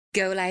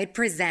Go Loud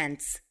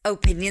presents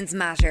Opinions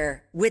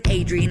Matter with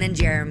Adrian and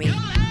Jeremy.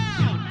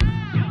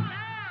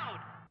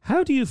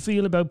 How do you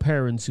feel about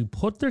parents who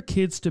put their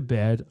kids to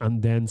bed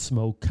and then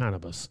smoke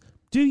cannabis?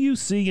 Do you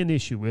see an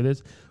issue with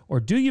it?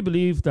 Or do you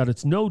believe that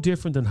it's no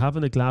different than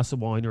having a glass of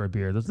wine or a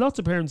beer? There's lots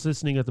of parents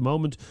listening at the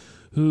moment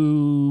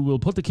who will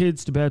put the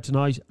kids to bed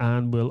tonight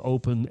and will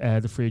open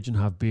the fridge and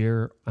have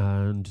beer,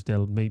 and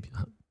they'll maybe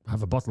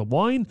have a bottle of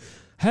wine.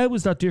 How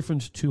is that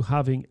different to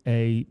having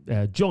a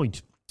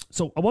joint?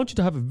 So I want you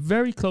to have a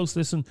very close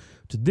listen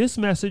to this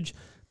message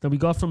that we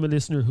got from a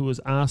listener who was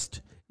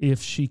asked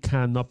if she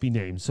cannot be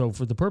named. So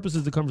for the purposes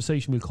of the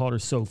conversation, we'll call her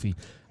Sophie.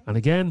 And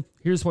again,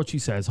 here's what she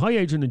says. Hi,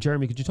 Adrian and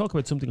Jeremy. Could you talk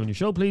about something on your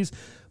show, please?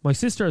 My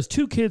sister has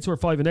 2 kids who are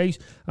 5 and 8.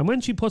 And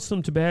when she puts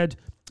them to bed,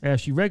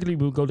 she regularly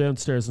will go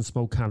downstairs and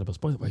smoke cannabis.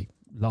 By the way,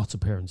 lots of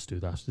parents do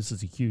that. This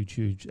is a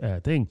huge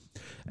thing.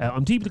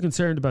 I'm deeply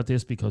concerned about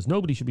this because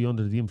nobody should be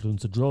under the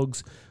influence of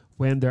drugs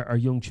when there are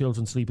young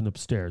children sleeping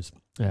upstairs.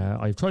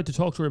 I've tried to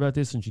talk to her about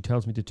this and she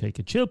tells me to take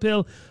a chill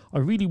pill. I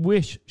really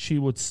wish she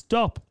would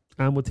stop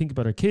and would think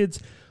about her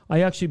kids.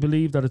 I actually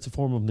believe that it's a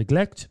form of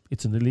neglect.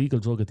 It's an illegal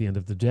drug at the end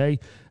of the day.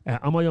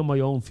 Am I on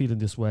my own feeling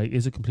this way?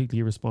 Is it completely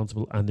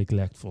irresponsible and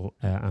neglectful?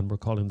 And we're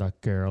calling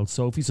that girl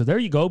Sophie. So there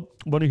you go.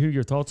 Want to hear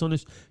your thoughts on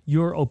it.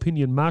 Your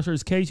opinion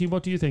matters. Katie,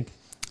 what do you think?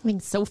 I mean,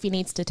 Sophie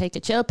needs to take a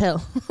chill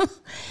pill.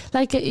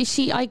 I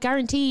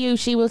guarantee you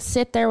she will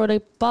sit there with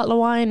a bottle of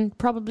wine,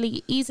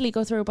 probably easily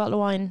go through a bottle of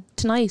wine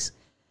tonight.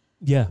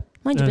 Yeah.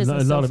 Mind your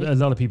business, a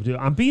lot of people do.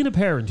 And being a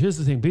parent, here's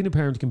the thing, being a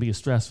parent can be a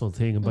stressful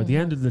thing. And by the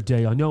end of the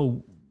day, I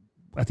know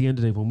at the end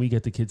of the day, when we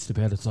get the kids to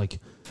bed, it's like...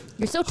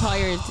 You're so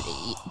tired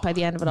by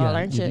the end of it all,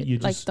 aren't you?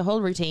 Like the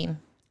whole routine.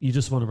 You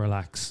just want to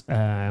relax.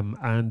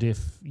 And if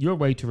your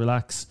way to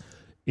relax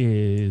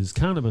is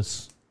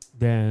cannabis,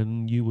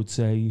 then you would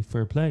say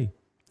fair play.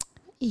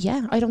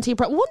 Yeah, I don't see a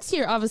problem. Once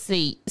you're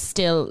obviously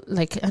still,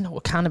 like, I know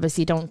with cannabis,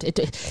 you don't...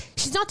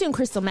 she's not doing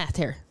crystal meth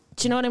here.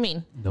 Do you know what I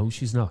mean? No,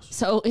 she's not.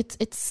 So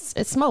it's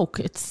a smoke.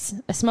 It's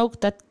a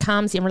smoke that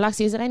calms you and relaxes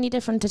you. Is it any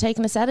different to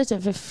taking a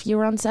sedative? If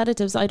you're on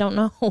sedatives, I don't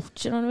know. Do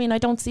you know what I mean? I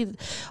don't see...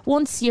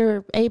 Once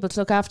you're able to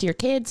look after your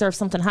kids, or if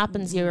something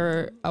happens,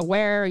 you're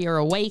aware, you're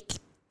awake,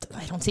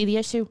 I don't see the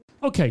issue.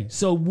 Okay,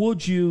 so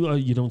would you...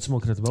 you don't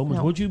smoke it at the moment.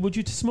 No. Would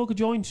you smoke a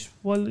joint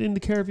while in the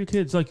care of your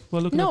kids? Like,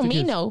 while looking after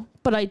kids? No.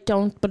 But I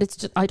don't... But it's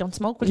just... I don't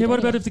smoke. Okay, what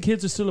about if the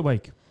kids are still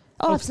awake?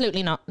 Oh,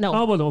 absolutely not. No.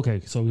 Oh, well,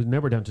 okay. So we're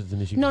never down to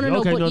the issue. No,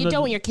 okay, but you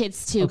don't want your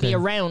kids to be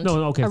around.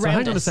 No, okay. So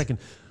hang on a second.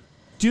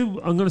 I'm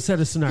going to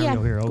set a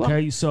scenario here,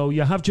 okay? So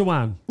you have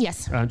Joanne.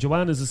 Yes. And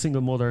Joanne is a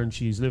single mother and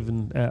she's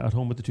living at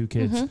home with the 2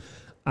 kids.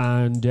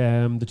 And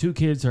the 2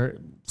 kids are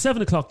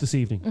 7 o'clock this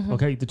evening,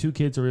 okay? The 2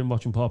 kids are in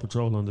watching Paw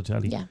Patrol on the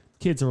telly. Yeah.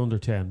 Kids are under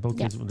 10. Both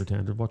kids are under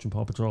 10. They're watching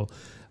Paw Patrol.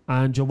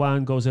 And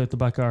Joanne goes out the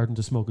back garden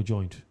to smoke a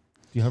joint. Do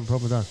you have a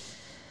problem with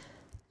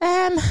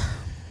that?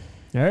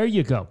 There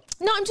you go.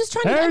 No, I'm just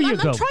trying to... I'm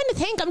trying to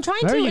think. I'm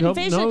trying to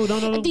envision.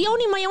 No.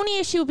 My only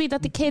issue would be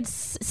that the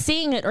kids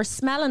seeing it or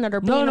smelling it or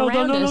being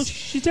around it. No.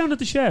 She's down at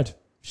the shed.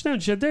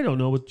 They don't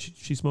know what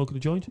she's smoking a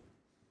joint.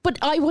 But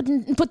I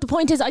wouldn't... But the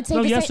point is, I'd say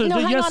the same...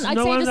 I'd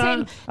say the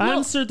same...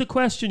 Answer the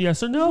question,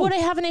 yes or no. Would I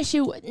have an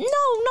issue? No,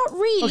 not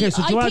really. Okay,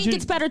 so I think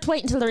it's better to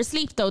wait until they're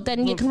asleep, though.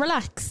 Then you can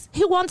relax.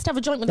 Who wants to have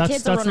a joint when the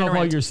kids are running around? That's not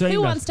why you're saying that.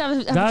 Who wants to have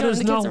a joint when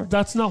the kids are...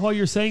 That's not why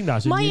you're saying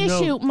that.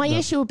 My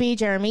issue would be,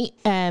 Jeremy,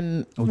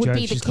 would be the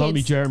kids... She's calling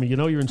me Jeremy. You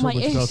know you're in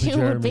trouble with My issue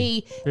would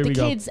be the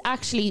kids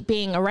actually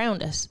being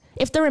around it.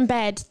 If they're in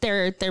bed,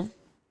 they're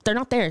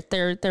not there.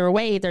 They're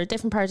away. They're a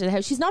different part of the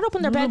house. She's not up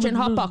in their bedroom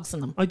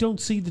hotboxing them. I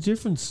don't see the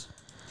difference.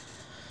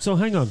 So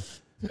hang on.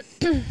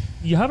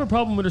 You have a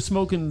problem with her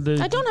smoking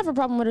the... I don't have a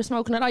problem with her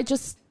smoking it. I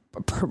just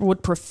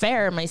would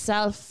prefer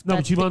myself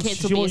that the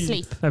kids would be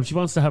asleep. No, she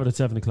wants to have it at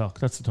 7 o'clock.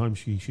 That's the time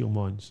she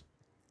unwinds.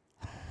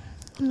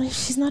 If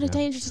she's not a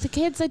danger to the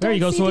kids, I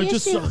don't see the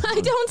issue.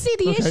 I don't see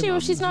the issue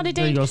if she's not a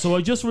danger. There you go. So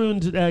I just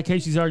ruined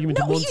Casey's argument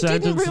in one sentence. No, you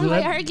didn't ruin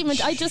my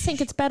argument. I just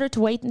think it's better to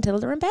wait until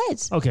they're in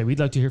bed. Okay, we'd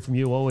like to hear from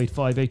you.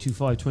 085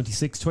 825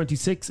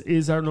 2626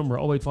 is our number.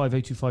 085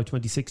 825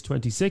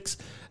 2626.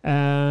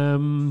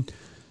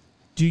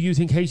 Do you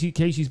think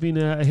Casey's been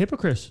a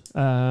hypocrite?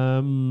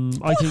 I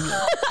think...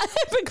 A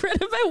hypocrite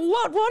about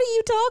what? What are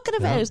you talking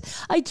about?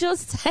 I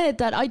just said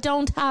that I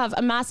don't have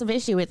a massive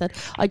issue with it.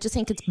 I just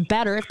think it's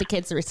better if the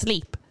kids are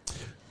asleep.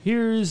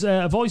 Here's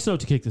a voice note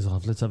to kick this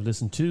off. Let's have a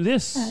listen to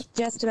this.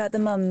 Just about the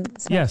mum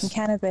smoking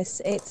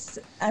cannabis. It's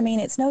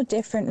no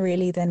different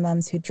really than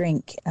mums who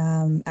drink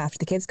after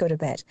the kids go to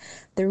bed.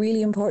 The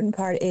really important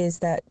part is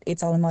that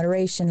it's all in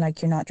moderation,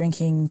 like you're not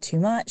drinking too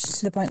much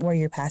to the point where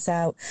you pass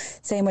out.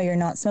 Same way you're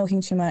not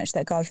smoking too much,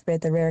 that God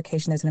forbid the rare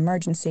occasion there's an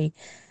emergency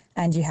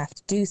and you have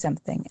to do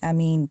something. I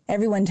mean,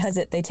 everyone does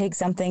it. They take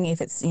something,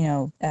 if it's,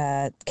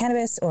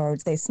 cannabis, or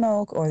they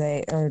smoke, or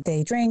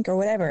they drink, or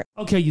whatever.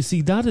 Okay, you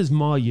see, that is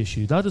my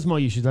issue. That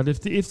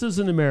if there's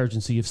an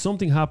emergency, if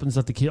something happens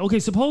at the kid... Okay,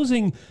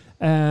 supposing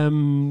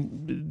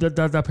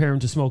that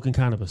parent is smoking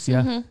cannabis,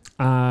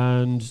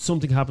 and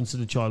something happens to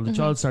the child. The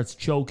child starts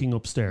choking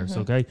upstairs,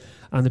 okay?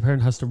 And the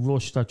parent has to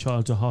rush that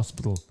child to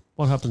hospital.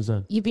 What happens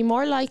then? You'd be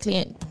more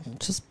likely,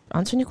 just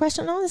answering your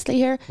question honestly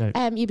here,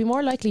 you'd be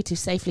more likely to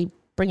safely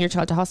bring your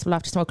child to hospital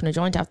after smoking a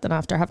joint than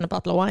after having a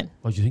bottle of wine.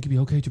 Oh, do you think it'd be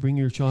okay to bring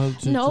your child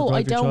to No, drive I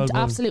your don't. child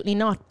Absolutely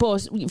not.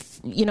 But,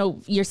 you know,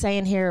 you're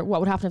saying here what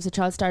would happen if the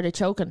child started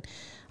choking.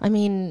 I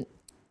mean,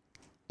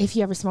 if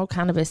you ever smoke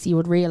cannabis, you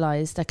would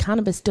realise that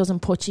cannabis doesn't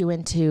put you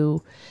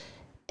into...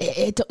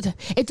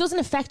 It doesn't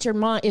affect your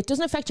mind. It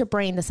doesn't affect your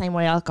brain the same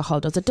way alcohol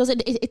does. It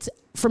doesn't. It's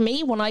for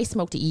me, when I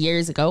smoked it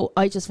years ago,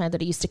 I just found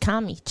that it used to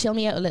calm me, chill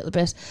me out a little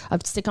bit.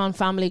 I'd stick on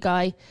Family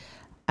Guy,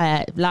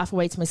 laugh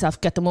away to myself,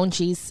 get the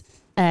munchies.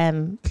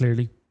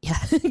 Clearly. Yeah,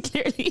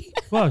 clearly.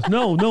 What?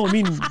 No, I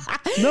mean,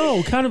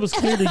 no, cannabis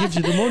clearly gives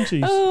you the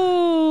munchies.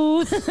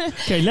 Oh.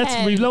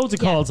 Okay, we've loads of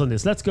calls on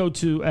this. Let's go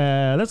to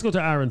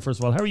Aaron first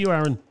of all. How are you,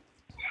 Aaron?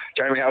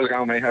 Jeremy, how's it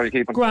going, mate? How are you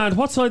keeping? Grant,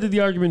 what side of the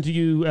argument do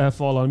you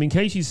fall on? I mean,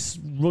 Katie's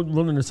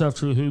running herself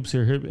through hoops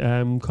here,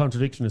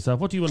 contradicting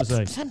herself. What do you want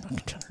to say?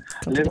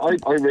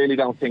 I really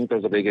don't think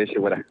there's a big issue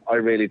with it. I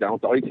really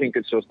don't. I think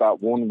it's just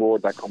that one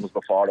word that comes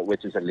before it,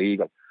 which is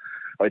illegal.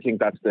 I think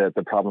that's the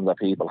problem that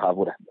people have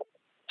with it.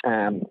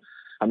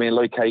 I mean,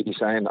 like Katie's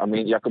saying, I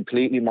mean, you're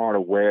completely more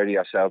aware of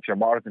yourself. You're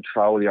more in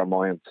control of your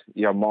mind.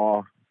 You're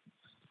more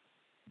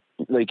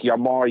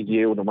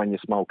you than when you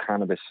smoke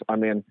cannabis. I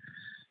mean,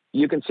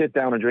 you can sit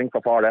down and drink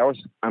for 4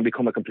 hours and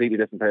become a completely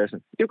different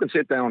person. You can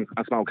sit down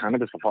and smoke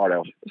cannabis for 4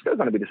 hours. You're still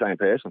going to be the same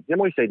person. You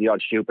might say the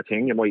odd stupid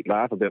thing. You might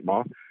laugh a bit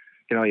more.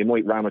 You know, you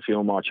might ram a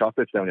few more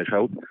chocolates down your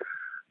throat.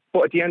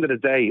 But at the end of the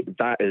day,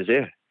 that is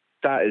it.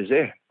 That is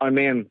it. I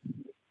mean,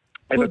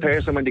 if a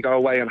person, when they go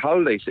away on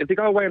holidays, and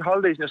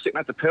you're sitting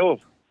at the pool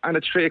and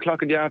it's 3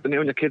 o'clock in the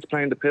afternoon, your kid's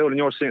playing the pool and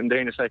you're sitting there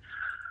and you say,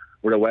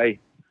 we're away.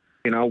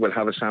 You know, we'll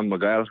have a San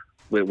Miguel.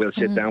 We'll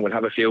sit down, we'll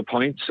have a few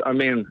pints. I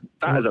mean,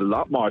 that is a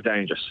lot more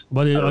dangerous.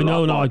 But I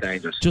know,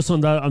 just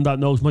on that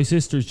note, my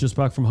sister's just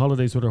back from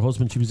holidays with her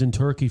husband. She was in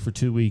Turkey for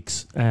 2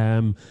 weeks,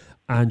 and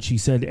she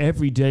said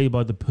every day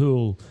by the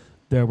pool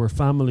there were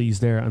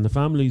families there, and the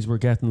families were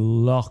getting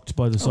locked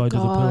by the side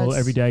of the pool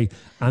every day,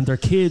 and their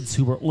kids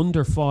who were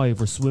under 5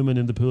 were swimming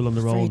in the pool on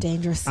their own. Very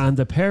dangerous. And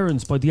the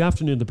parents, by the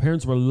afternoon, the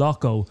parents were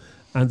loco.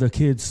 And the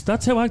kids,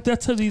 that's how these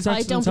accidents happen.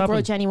 I don't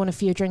begrudge anyone a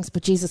few drinks,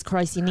 but Jesus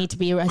Christ, you need to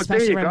be,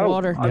 especially around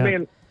water.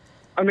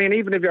 I mean,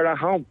 even if you're at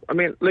home, I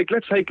mean,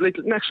 let's take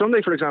next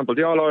Sunday, for example,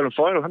 the All-Ireland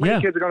final. How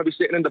many kids are going to be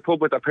sitting in the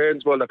pub with their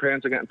parents while their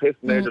parents are getting pissed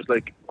and they're just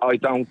like, I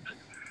don't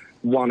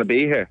want to be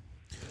here.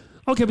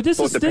 Okay, but this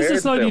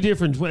is slightly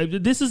different.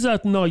 This is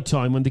at night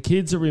time when the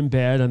kids are in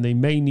bed and they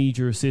may need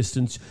your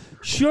assistance.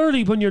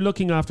 Surely, when you're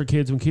looking after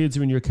kids, when kids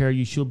are in your care,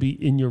 you should be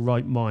in your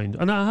right mind.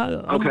 And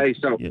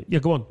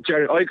go on,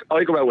 Jerry.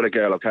 I go out with a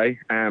girl, okay,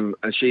 and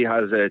she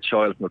has a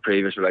child from a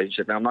previous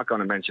relationship. Now, I'm not going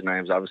to mention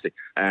names, obviously,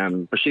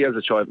 but she has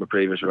a child from a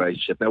previous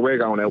relationship. Now, we're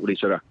going out with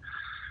each other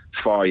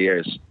 4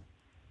 years.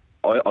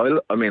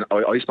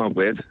 I smoke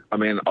weed. I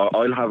mean,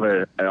 I'll have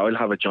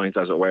a joint,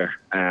 as it were,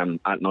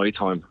 at night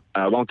time.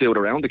 I won't do it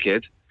around the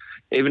kid,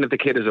 even if the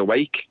kid is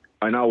awake.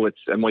 I know it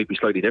might be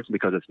slightly different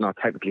because it's not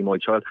technically my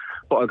child,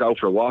 but I'll go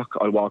for a walk.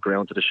 I'll walk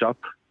around to the shop.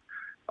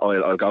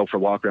 I'll go for a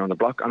walk around the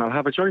block, and I'll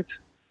have a joint.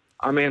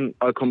 I mean,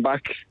 I'll come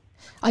back.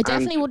 I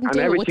definitely wouldn't do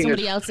it with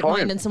somebody else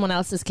minding someone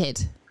else's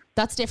kid.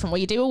 That's different.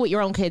 What you do with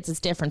your own kids is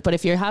different. But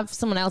if you have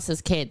someone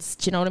else's kids,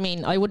 do you know what I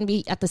mean? I wouldn't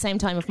be, at the same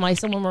time, if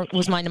someone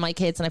was minding my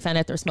kids and I found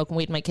out they were smoking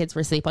weed and my kids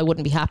were asleep, I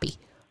wouldn't be happy.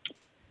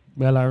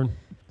 Well, Aaron.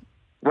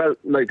 Well,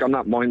 like, I'm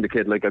not minding the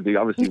kid. Like, I'd be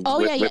obviously with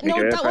my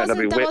girlfriend. I'd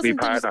be with my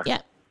partner.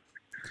 Yeah.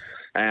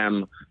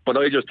 But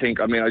I just think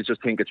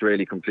it's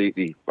really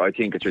completely, I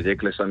think it's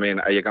ridiculous. I mean,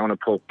 are you going to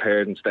put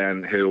parents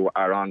then who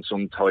are on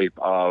some type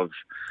of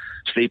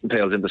sleeping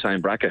pills in the same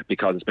bracket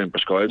because it's been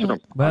prescribed to them?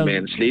 Well, I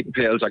mean, sleeping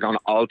pills are going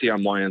to alter your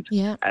mind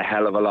a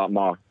hell of a lot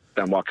more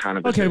than what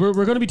cannabis is. We're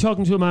going to be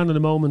talking to a man in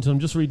a moment. I'm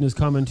just reading his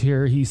comment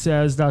here. He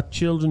says that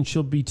children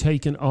should be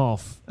taken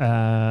off.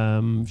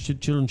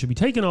 Children should be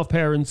taken off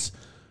parents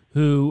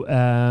who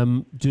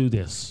do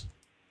this.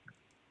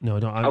 No, I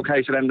don't.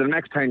 Okay, so then the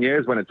next 10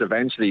 years, when it's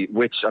eventually,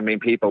 which, I mean,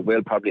 people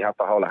will probably have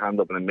to hold a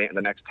hand up and admit in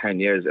the next 10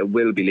 years, it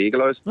will be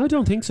legalised. I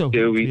don't think so,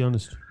 to be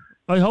honest.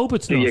 I hope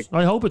it's not.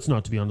 I hope it's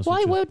not, to be honest.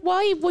 Why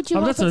would you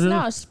hope it's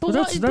not? But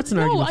that's an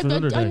argument for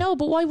another day. I know,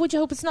 but why would you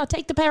hope it's not?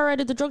 Take the power out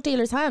of the drug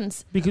dealers'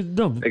 hands. Because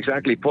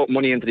exactly, put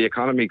money into the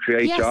economy,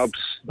 create jobs.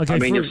 Okay, I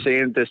mean, you've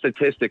seen the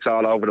statistics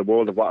all over the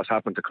world of what has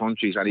happened to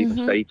countries and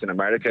even states in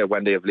America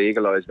when they have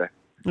legalised it.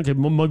 Okay,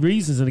 my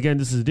reasons, and again,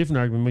 this is a different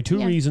argument. My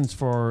two reasons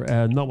for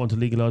not wanting to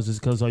legalise is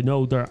because I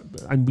know there,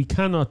 and we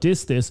cannot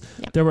diss this,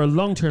 there are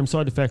long-term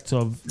side effects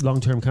of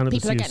long-term cannabis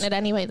use. People are getting it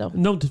anyway, though.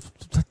 No,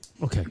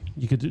 okay,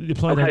 you could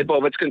apply that. Okay,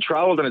 but it's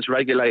controlled and it's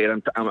regulated,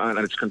 and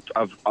it's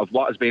of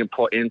what is being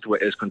put into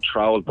it is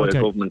controlled by a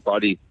government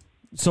body.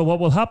 So what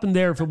will happen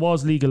there if it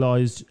was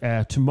legalised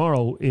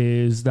tomorrow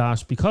is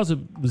that because it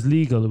was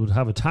legal, it would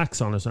have a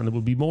tax on it and it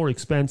would be more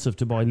expensive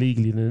to buy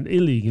legally than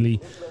illegally.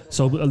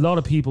 So a lot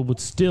of people would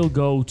still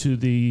go to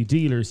the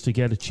dealers to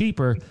get it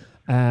cheaper,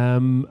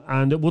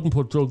 and it wouldn't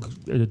put drug.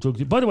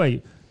 By the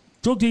way,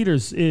 drug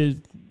dealers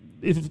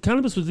if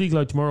cannabis was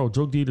legalized tomorrow,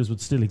 drug dealers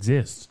would still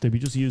exist. They'd be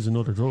just using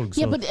other drugs.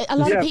 Yeah, so. but a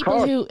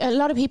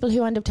lot of people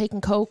who end up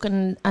taking coke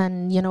and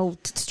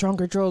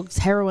stronger drugs,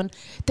 heroin,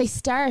 they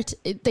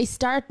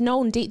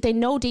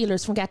know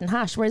dealers from getting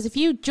hash. Whereas if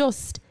you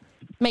just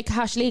make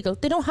hash legal,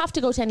 they don't have to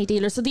go to any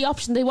dealer. So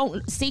they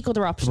won't seek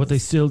other options. But they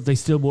still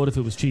would if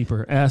it was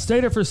cheaper. Stay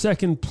there for a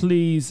second,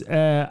 please,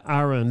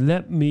 Aaron.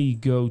 Let me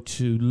go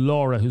to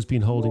Laura, who's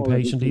been holding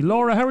patiently.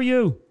 Laura, how are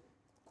you?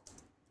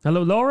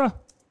 Hello, Laura.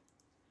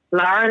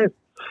 Lauren.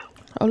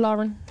 Oh,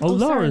 Lauren. Oh,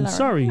 Lauren.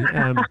 Sorry.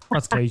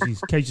 That's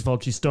Katie's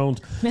fault. She's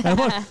stoned.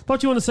 What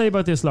do you want to say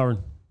about this,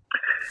 Lauren?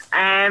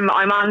 I'm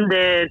on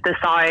the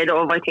side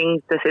of, I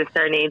think the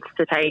sister needs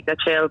to take a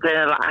chill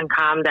pill and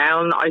calm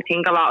down. I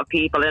think a lot of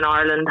people in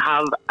Ireland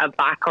have a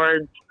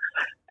backwards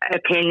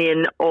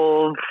opinion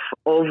of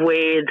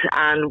weed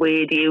and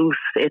weed use.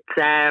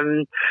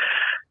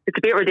 It's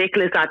a bit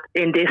ridiculous that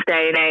in this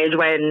day and age,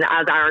 when,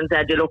 as Aaron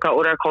said, you look at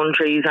other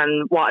countries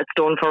and what it's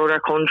done for other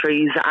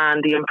countries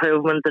and the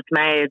improvements it's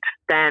made,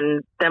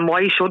 then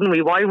why shouldn't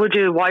we? Why would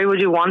you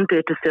want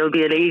it to still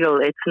be illegal?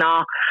 It's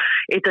not.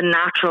 It's a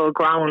natural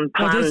grown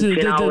plant.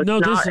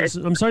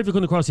 I'm sorry for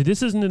coming across you.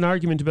 This isn't an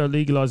argument about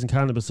legalising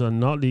cannabis and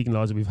not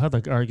legalising. We've had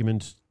that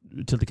argument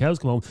till the cows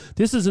come home.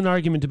 This is an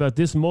argument about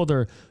this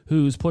mother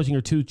who's putting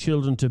her 2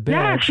 children to bed.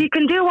 Yeah, she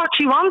can do what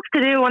she wants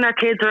to do when her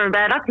kids are in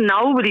bed. That's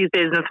nobody's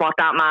business what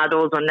that ma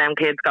does when them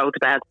kids go to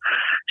bed.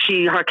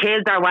 Her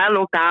kids are well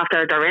looked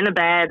after. They're in a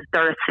bed.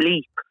 They're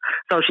asleep.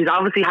 So she's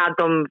obviously had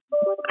them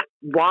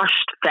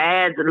washed,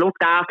 fed,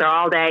 looked after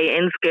all day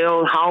in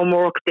school,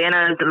 homework,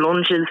 dinners,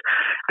 lunches,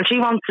 and she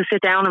wants to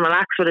sit down and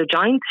relax with a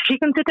joint. She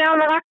can sit down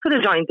and relax with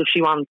a joint if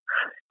she wants.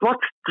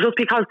 Just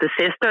because the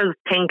sister's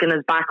thinking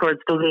is backwards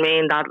doesn't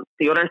mean that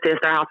the other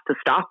sister has to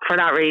stop for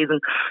that reason.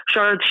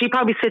 Sure, she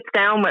probably sits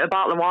down with a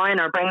bottle of wine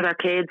or brings her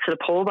kids to the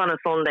pub on a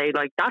Sunday.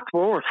 Like, that's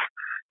worse.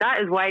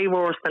 That is way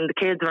worse than the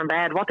kids are in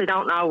bed. What they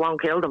don't know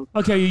won't kill them.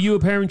 Okay, are you a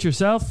parent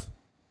yourself?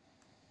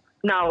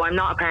 No, I'm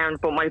not a parent,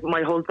 but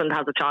my husband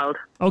has a child.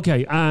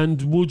 Okay,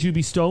 and would you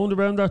be stoned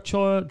around that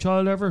child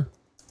ever?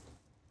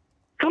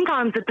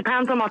 Sometimes. It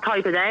depends on what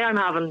type of day I'm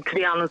having, to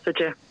be honest with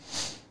you.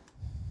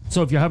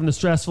 So if you're having a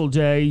stressful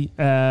day,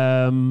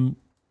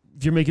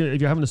 if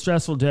you're having a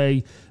stressful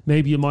day,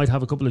 maybe you might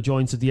have a couple of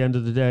joints at the end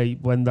of the day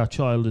when that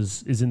child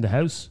is in the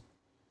house?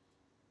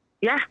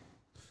 Yeah.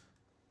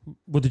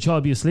 Would the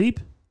child be asleep?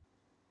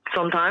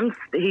 Sometimes.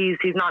 He's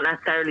not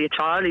necessarily a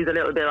child, he's a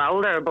little bit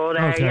older, but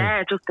yeah,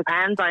 it just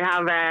depends. I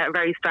have a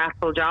very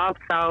stressful job,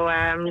 so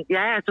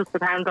yeah, it just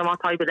depends on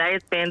what type of day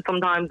it's been.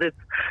 Sometimes it's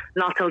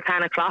not till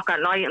 10 o'clock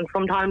at night, and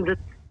sometimes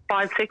it's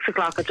 5, 6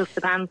 o'clock. It just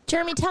depends.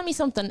 Jeremy, tell me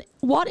something.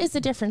 What is the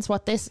difference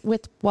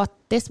with what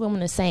this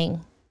woman is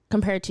saying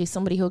compared to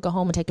somebody who'll go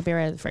home and take a beer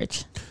out of the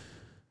fridge?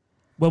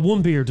 Well,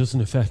 one beer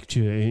doesn't affect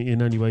you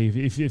in any way.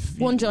 If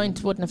one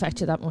joint wouldn't affect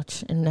you that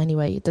much in any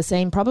way.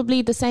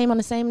 Probably the same on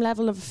the same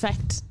level of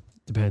effect.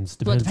 Depends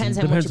how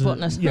much you put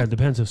in it. Yeah,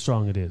 depends how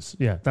strong it is.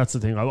 Yeah, that's the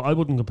thing. I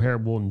wouldn't compare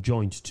one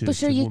joint to. But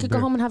sure, to you one could beer.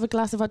 go home and have a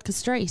glass of vodka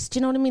straight. Do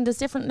you know what I mean? There's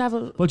different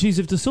level. Well, geez,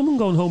 if there's someone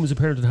going home as a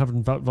parent and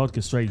having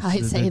vodka straight,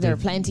 I'd say there are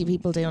plenty of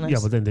people doing it. Yeah,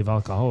 but then they've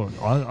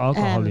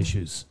alcohol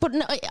issues. But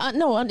no,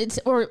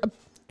 or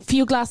a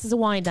few glasses of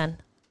wine then.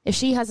 If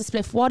she has a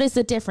spliff, what is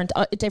the difference?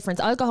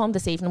 I'll go home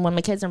this evening when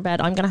my kids are in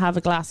bed. I'm going to have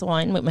a glass of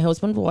wine with my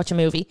husband. We'll watch a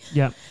movie.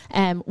 Yeah.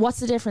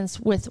 What's the difference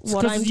with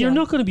what I'm doing? You're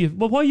not going to be.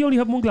 Well, why you only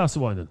have one glass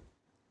of wine then?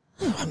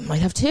 I might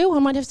have 2. I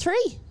might have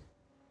 3.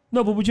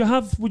 No, but would you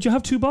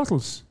have 2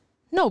 bottles?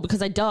 No, because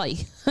I'd die.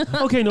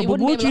 Okay, no, but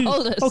would you?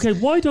 Hold it. Okay,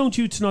 why don't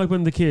you tonight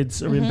when the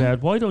kids are in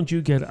bed? Why don't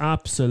you get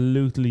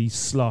absolutely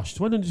sloshed?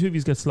 Why don't the 2 of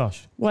you get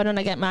sloshed? Why don't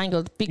I get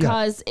mangled?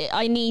 Because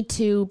I need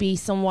to be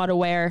somewhat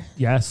aware.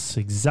 Yes,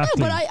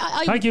 exactly. No,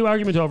 but Thank you.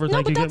 Argument over.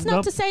 No, but that's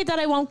not to say that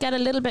I won't get a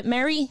little bit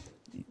merry.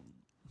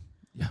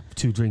 Yeah,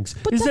 2 drinks.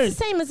 But that's the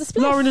same as a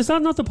spliff. Lauren, is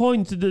that not the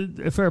point?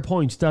 A fair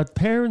point that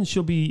parents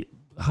should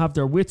have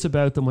their wits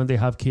about them when they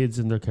have kids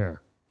in their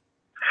care.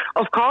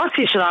 Of course,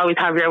 you should always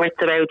have your wits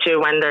about you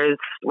when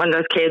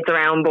there's kids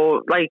around.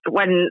 But like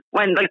when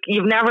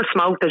you've never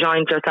smoked a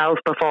joint yourself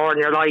before in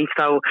your life,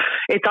 so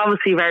it's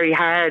obviously very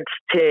hard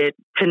to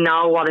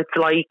know what it's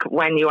like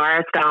when you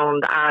are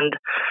stoned. And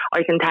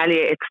I can tell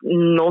you, it's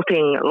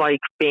nothing like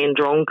being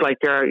drunk. Like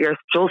you're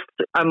just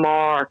a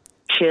more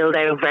chilled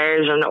out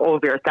version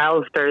of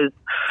yourself.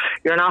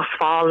 You're not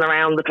falling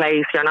around the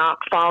place. You're not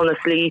falling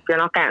asleep. You're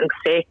not getting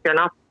sick.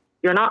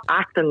 You're not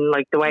acting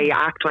like the way you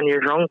act when you're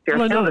drunk. You're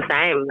still the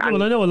same.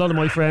 Well, I know a lot of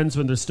my friends,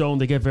 when they're stoned,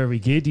 they get very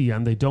giddy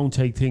and they don't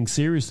take things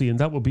seriously. And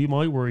that would be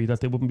my worry, that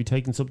they wouldn't be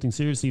taking something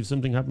seriously if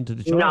something happened to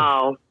the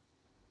child.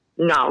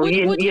 No.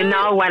 You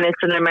know when it's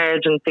an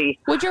emergency.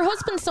 Would your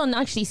husband's son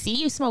actually see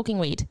you smoking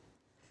weed?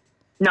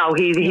 No,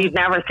 he'd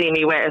never see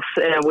me with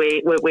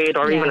weed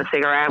or even a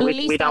cigarette. Well,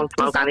 we don't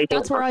smoke anything.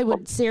 That's where I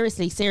would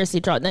seriously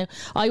draw it. Now,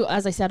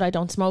 as I said, I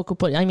don't smoke it,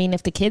 but I mean,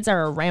 if the kids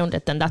are around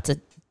it, then that's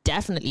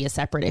definitely a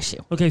separate issue.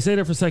 Okay, stay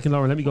there for a second,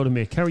 Laura. Let me go to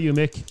Mick. How are you,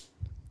 Mick?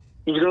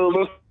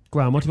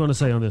 Graham, what do you want to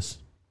say on this?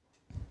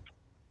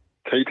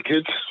 Take the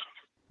kids.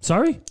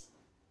 Sorry?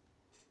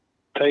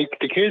 Take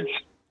the kids.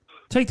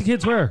 Take the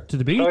kids where? To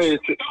the beach? Sorry,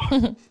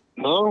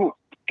 no,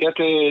 get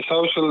the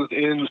social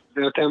in,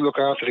 let them look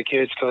after the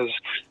kids, because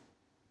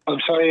I'm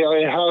sorry,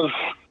 I have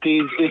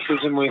these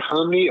issues in my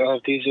family. I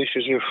have these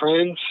issues with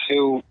friends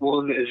who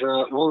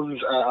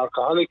one's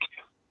alcoholic,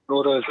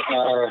 others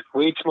are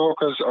weed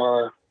smokers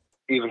or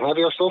even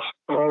heavier stuff.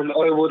 And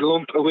I would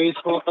lump a weed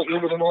smoker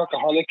in with an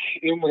alcoholic,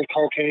 in with a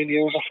cocaine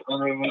user,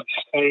 and I would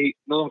say,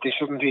 no, they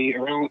shouldn't be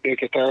around.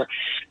 If they're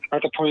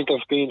at the point of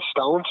being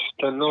stoned,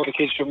 then no, the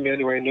kids shouldn't be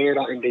anywhere near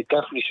that, and they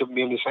definitely shouldn't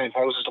be in the same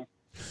house as them.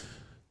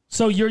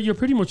 So you're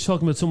pretty much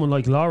talking about someone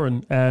like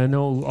Lauren.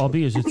 No,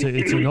 albeit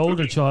it's an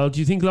older child. Do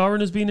you think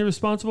Lauren is being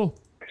irresponsible?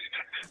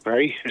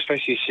 Very,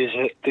 especially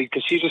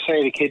because she just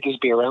say the kid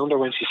doesn't be around her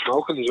when she's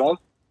smoking as well.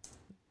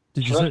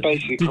 Did you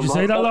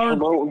say that, Lauren?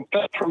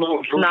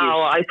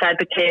 No, I said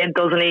the kid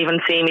doesn't even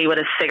see me with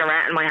a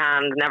cigarette in my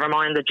hand, never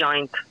mind the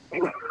joint.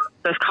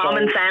 There's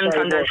common sense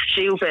and they're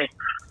stupid.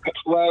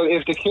 Well,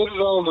 if the kid is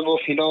old enough,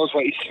 he knows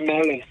what he's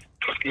smelling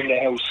in the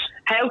house.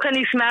 How can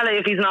he smell it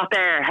if he's not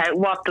there?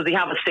 What, does he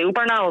have a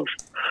super nose?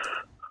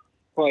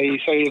 Well,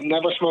 so you've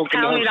never smoked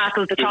in the house? Tell me that,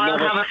 does the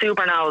child have a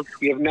super nose?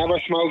 You've never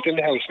smoked in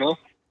the house, no?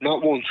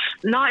 Not once?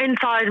 Not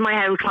inside my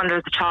house when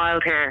there's a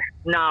child here,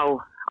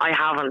 no. I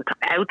haven't.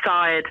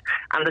 Outside,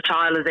 and the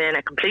child is in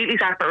a completely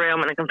separate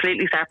room in a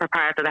completely separate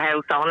part of the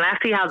house. So unless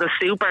he has a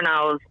super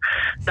nose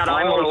that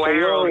I'm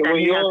unaware of, then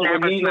he has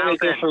never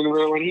smelled it.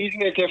 When he's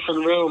in a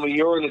different room and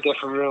you're in a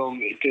different room,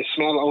 the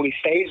smell only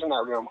stays in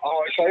that room.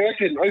 Oh, sorry, I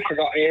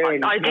forgot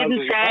Aaron. I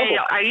didn't say.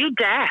 Are you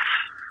deaf?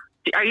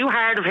 Are you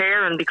hard of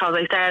hearing? Because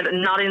I said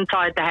not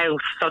inside the house.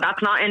 So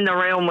that's not in the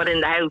room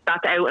within the house.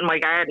 That's out in my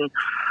garden.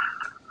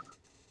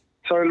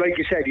 So, like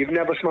you said, you've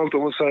never smoked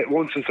once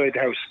inside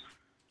the house.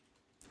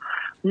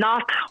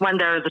 Not when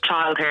there is a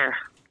child here.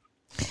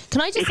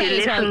 Can I just say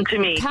as well,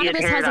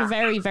 cannabis has a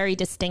very, very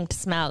distinct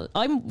smell.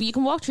 You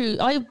can walk through.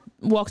 I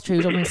walk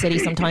through Dublin City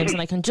sometimes, and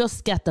I can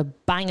just get the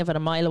bang of it a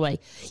mile away.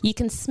 You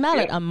can smell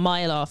it a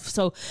mile off.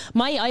 So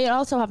I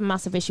also have a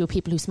massive issue with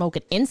people who smoke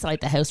it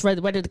inside the house,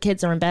 whether the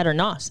kids are in bed or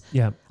not.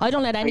 Yeah, I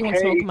don't let anyone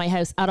smoke in my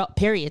house at all.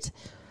 Period.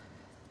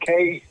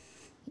 Okay.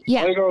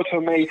 Yeah. I go to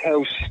a mate's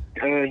house,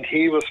 and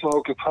he will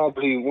smoke it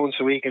probably once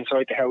a week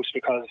inside the house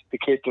because the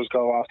kid does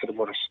go after the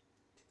mothers.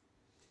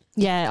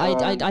 Yeah, I have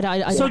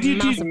a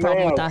massive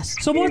problem with that.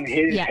 So what?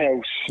 In his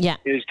house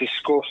is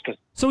disgusting.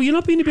 So you're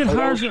not being a bit hard?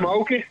 I don't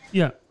smoke it.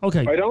 Yeah,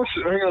 okay. Hang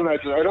on,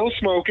 lads. I don't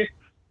smoke it.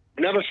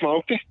 Never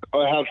smoked it.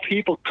 I have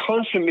people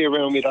constantly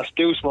around me that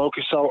do smoke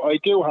it, so I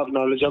do have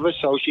knowledge of it.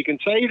 So she can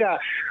say that,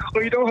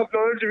 you don't have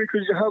knowledge of it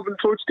because you haven't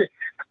touched it.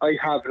 I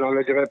have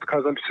knowledge of it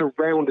because I'm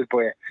surrounded by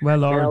it. Well,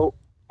 Lauren. Now,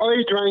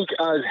 I drank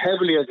as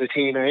heavily as a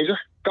teenager.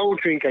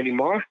 Don't drink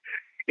anymore.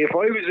 If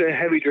I was a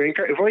heavy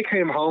drinker, if I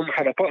came home,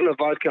 had a bottle of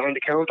vodka on the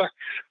counter,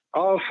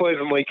 all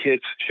 5 of my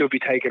kids should be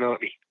taken on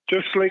me.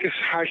 Just like a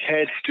hash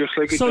head, just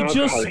like a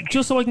alcoholic.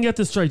 Just so I can get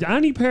this straight,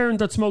 any parent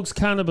that smokes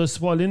cannabis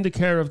while in the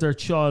care of their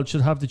child should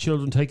have the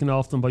children taken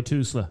off them by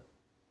Tusla.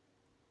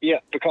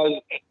 Yeah,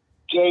 because,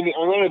 Jamie,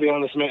 I'm going to be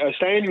honest, mate. I was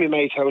staying in my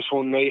mate's house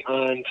one night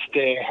and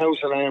the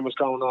house alarm was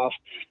going off.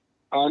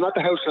 Not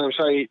the house alarm,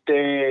 sorry,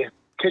 the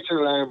kitchen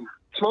alarm,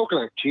 smoke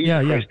alarm,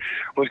 Jesus Christ,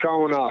 was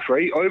going off,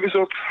 right? I was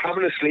up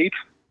having a sleep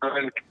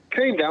and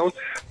came down.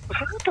 I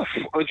said, what the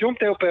f-? I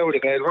jumped out of the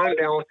bed, ran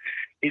down.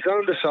 He's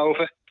on the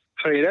sofa.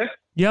 Sorry, you there?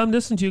 Yeah, I'm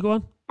listening to you. Go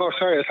on. Oh,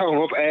 sorry, I was hung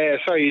up.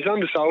 Sorry, he's on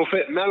the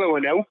sofa,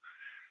 mellowing out.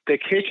 The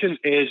kitchen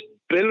is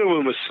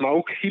billowing with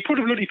smoke. He put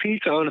a bloody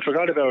pizza on and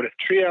forgot about it.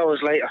 3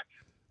 hours later,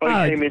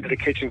 I came into the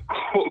kitchen,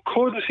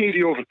 couldn't see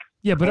the oven.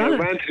 Yeah, but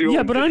anybody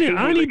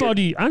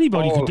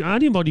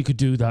could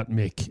do that,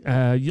 Mick.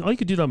 I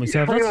could do that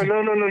myself.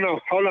 No.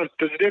 Hold on.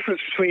 There's a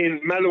difference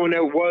between mellowing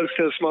out while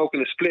still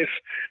smoking a spliff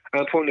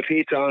and putting the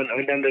pizza on,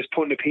 and then there's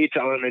putting the pizza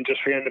on and just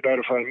forgetting about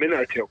it for a minute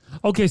or two.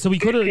 Okay, so he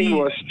could have. He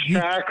was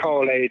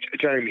charcoal age,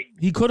 Jeremy.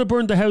 He could have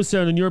burned the house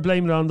down, and you're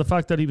blaming it on the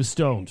fact that he was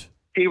stoned.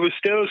 He was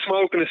still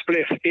smoking a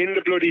spliff in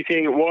the bloody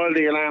thing while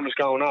the alarm was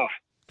going off.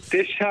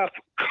 This chap,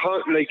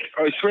 I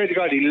swear to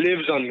God, he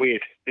lives on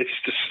weed. It's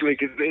just I'm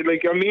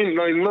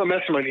not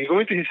messing with him. You go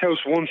into his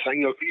house once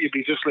and you'll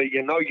be just like,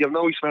 you know he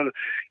smell it,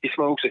 he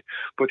smokes it.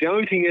 But the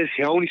only thing is,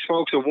 he only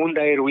smokes it 1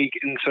 day of the week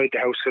inside the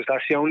house because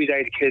that's the only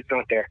day the kid's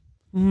not there.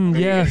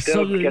 Yeah, you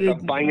still get the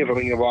bang of it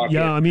when you walk in.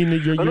 I mean,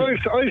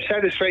 I've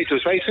said it straight to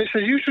his face. I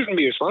said, you shouldn't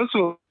be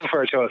responsible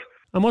for a child.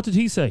 And what did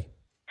he say?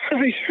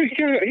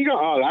 He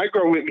got all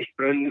aggro with me,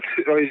 and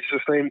I was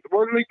just saying,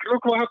 well,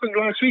 look what happened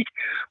last week.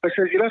 I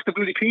said, you left the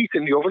bloody pizza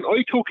in the oven.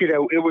 I took it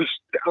out. It was,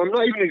 I'm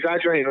not even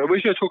exaggerating. I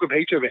wish I took a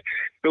picture of it.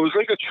 It was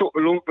like a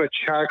lump of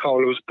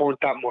charcoal. It was burnt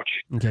that much.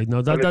 Okay, no,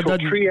 it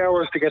took 3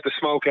 hours to get the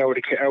smoke out of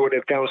the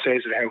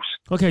downstairs of the house.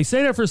 Okay,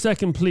 stay there for a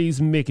second, please,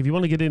 Mick. If you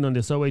want to get in on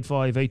this,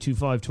 085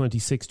 825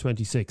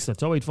 2626.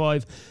 That's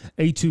 085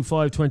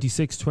 825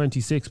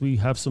 2626. We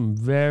have some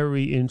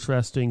very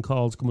interesting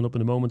calls coming up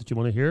in a moment that you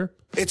want to hear.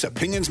 It's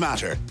Opinions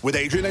Matter with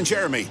Adrian and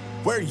Jeremy,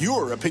 where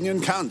your opinion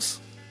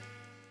counts.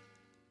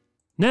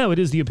 Now it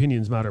is the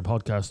Opinions Matter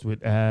podcast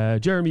with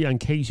Jeremy and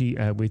Katie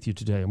with you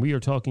today, and we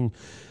are talking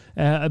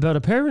about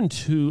a parent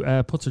who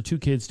puts her 2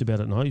 kids to bed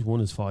at night.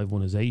 One is 5,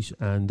 one is 8,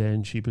 and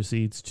then she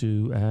proceeds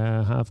to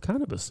have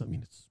cannabis. I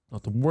mean, it's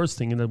not the worst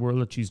thing in the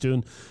world that she's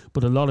doing,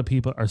 but a lot of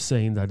people are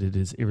saying that it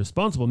is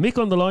irresponsible. Mick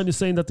on the line is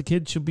saying that the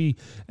kid should be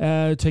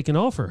taken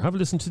off her. Have a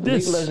listen to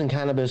this. Legalising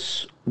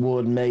cannabis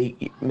would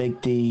make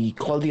the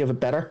quality of it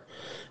better.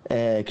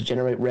 Could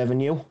generate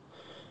revenue.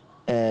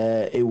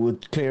 It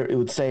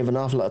would save an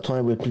awful lot of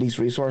time with police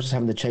resources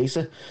having to chase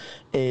it.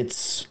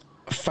 It's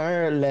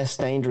far less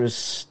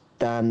dangerous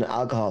than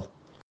alcohol.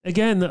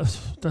 Again,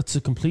 that's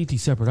a completely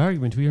separate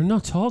argument. We are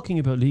not talking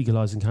about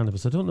legalising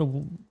cannabis. I don't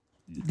know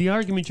the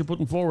argument you're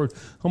putting forward.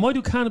 And why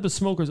do cannabis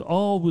smokers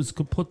always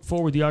put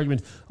forward the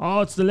argument,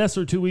 it's the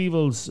lesser 2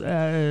 evils?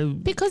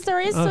 Because there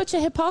is such a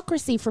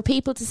hypocrisy for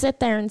people to sit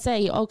there and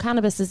say,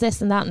 cannabis is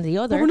this and that and the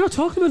other. But we're not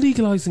talking about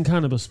legalising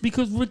cannabis,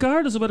 because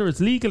regardless of whether it's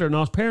legal or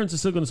not, parents are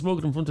still going to smoke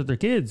it in front of their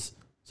kids.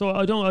 So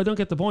I don't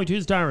get the point.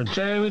 Here's Darren.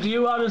 Jeremy, do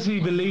you honestly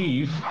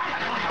believe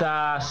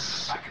that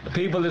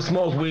people that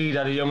smoke weed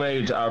at a young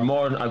age are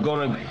going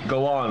to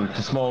go on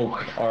to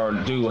smoke or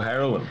do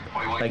heroin?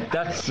 Like,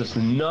 that's just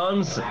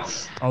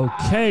nonsense.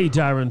 Okay,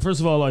 Darren.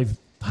 First of all, I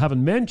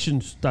haven't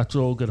mentioned that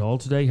drug at all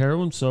today,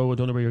 heroin, so I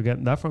don't know where you're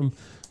getting that from.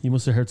 You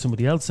must have heard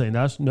somebody else saying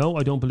that. No,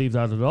 I don't believe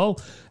that at all.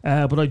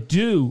 But I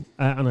do,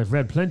 and I've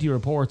read plenty of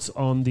reports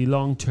on the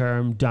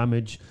long-term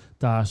damage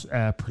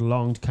that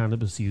prolonged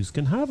cannabis use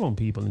can have on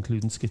people,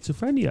 including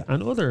schizophrenia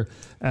and other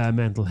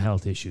mental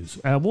health issues.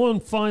 One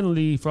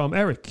finally from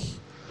Eric.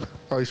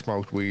 I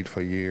smoked weed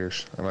for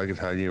years, and I can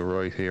tell you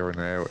right here and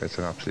now, it's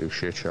an absolute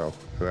shit show.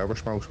 Whoever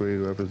smokes weed,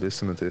 whoever's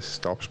listening to this,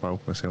 stop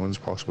smoking as soon as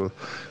possible,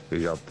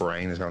 because your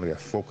brain is going to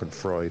get fucking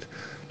fried.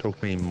 It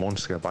took me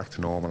months to get back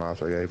to normal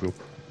after I gave up.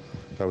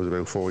 That was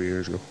about 4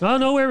 years ago. Oh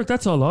no, Eric,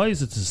 that's all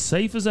lies. It's as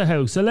safe as a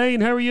house.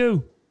 Elaine, how are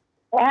you?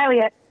 How are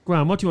you?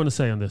 Graham, what do you want to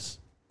say on this?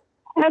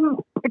 You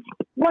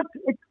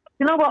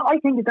know what? I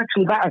think it's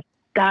actually better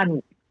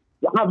than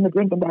having a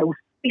drink in the house.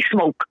 I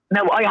smoke.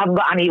 Now, I haven't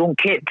got any young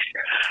kids,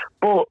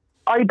 but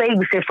I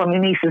babysit for my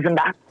nieces and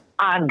that,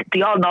 and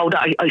they all know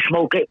that I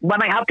smoke it.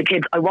 When I have the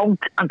kids, I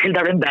won't until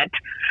they're in bed.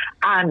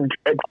 And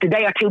the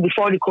day or two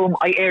before they come,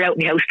 I air out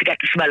my house to get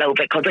the smell out of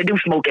it, because I do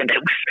smoke in the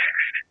house.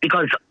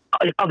 Because,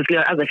 obviously,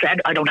 as I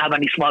said, I don't have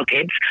any small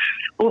kids.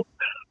 But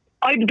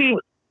I'd be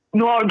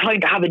more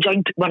inclined to have a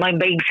joint when I'm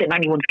babysitting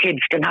anyone's kids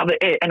than have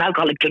an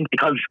alcoholic drink,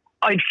 because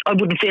I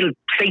wouldn't feel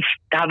safe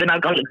to have an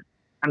alcoholic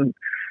and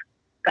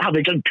have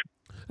a joint.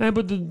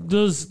 But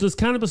does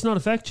cannabis not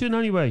affect you in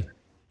any way?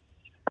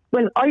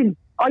 Well, I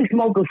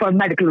smoke it for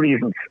medical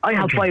reasons. I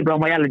have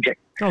fibromyalgia.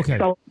 Okay.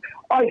 So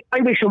I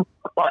wish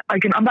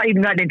I'm not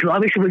even getting into it. I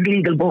wish it was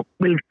legal, but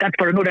that's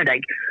for another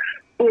day.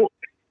 But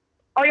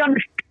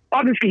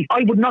honestly,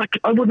 I would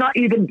not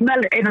even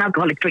smell an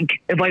alcoholic drink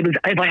if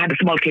I had a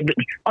small kid with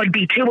me. I'd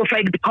be too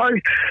afraid, because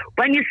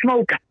when you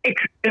smoke, it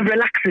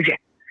relaxes you.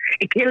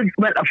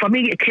 For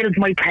me, it kills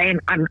my pain,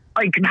 and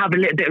I can have a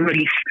little bit of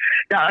relief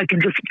that I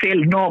can just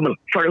feel normal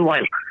for a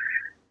while.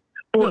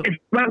 But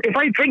if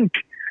I drink,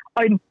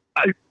 I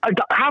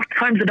half the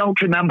times I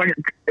don't remember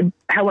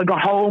how I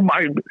got home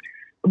or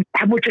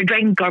how much I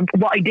drank or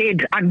what I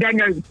did, and then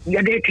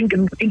you're there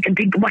thinking,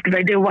 what did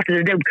I do?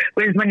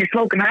 Whereas when you're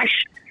smoking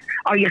hash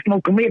or you're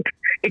smoking weed,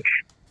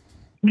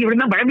 you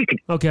remember everything.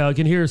 Okay, I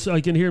can hear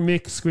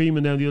Mick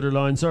screaming down the other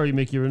line. Sorry,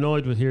 Mick, you're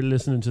annoyed with here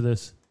listening to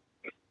this.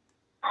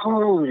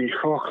 Holy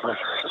fuck, man.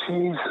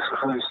 Jesus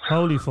Christ.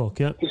 Holy fuck,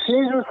 yeah.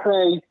 Caesar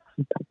say,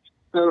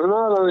 in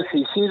all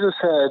honesty, Caesar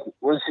said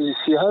when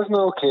she has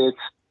no kids,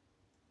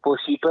 but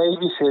she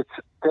babysits,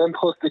 then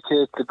puts the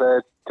kid to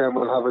bed, then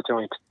we'll have a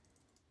joint.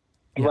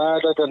 Yeah.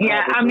 Rather than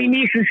and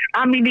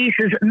my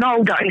nieces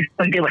know that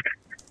I do it.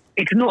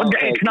 It's not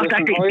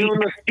that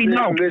they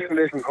know.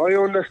 Listen, I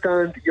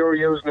understand you're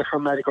using it for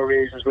medical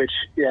reasons, which,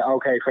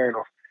 okay, fair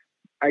enough.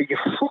 Are you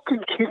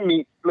fucking kidding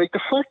me? Like,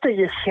 the fact that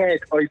you said,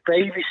 I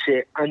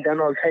babysit and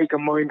then I'll take a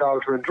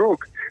mind-altering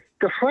drug.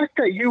 The fact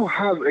that you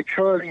have a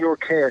child in your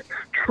care,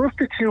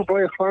 trusted to you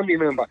by a family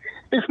member.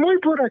 If my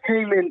brother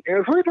came in,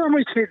 if I brought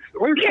my kids,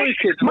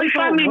 my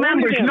family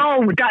members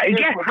know that,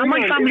 and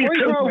my family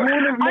too.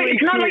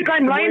 It's not like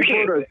I'm lying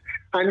here.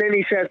 And then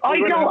he said, I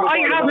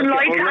haven't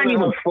lied to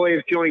anyone.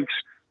 5 joints.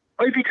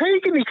 I'd be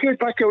taking the kid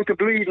back out to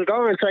bleed and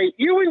go and say,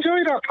 you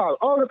enjoy that, pal,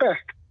 all the best.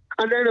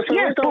 And then if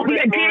but the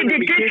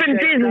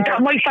difference is that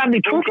my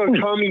family took Uncle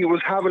Tommy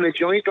was having a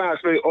joint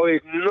last night,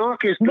 I'd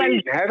knock his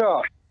bleeding head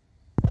off.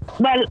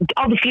 Well,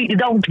 obviously they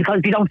don't,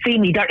 because they don't see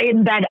me. They're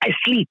in bed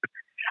asleep,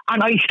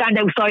 and I stand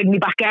outside in my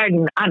back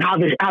garden and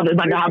have it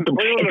when I have them.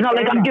 It's not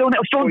like I'm doing it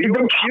in front of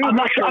them.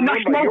 I'm not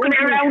smoking it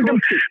around them.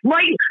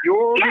 My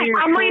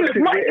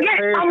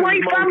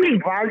family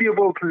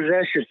valuable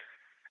possession.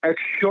 a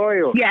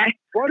child. Yeah.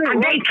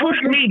 And they trust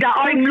me that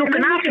I'm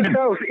looking after them.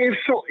 If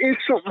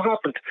something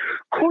happened,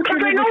 because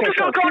I know there's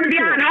not going to be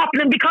anything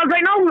happening. Because I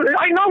know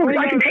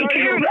I can take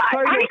care of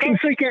anything.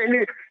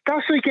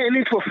 That's like getting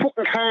into a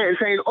fucking car and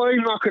saying,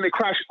 I'm not going to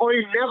crash.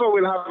 I never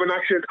will have an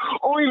accident.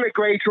 I'm a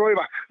great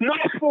driver. No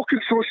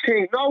fucking such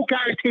thing. No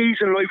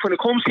guarantees in life when it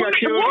comes to your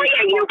children. Why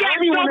are you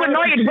getting so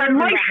annoyed when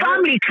my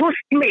family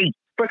trusts me?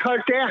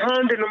 Because they're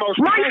handing the most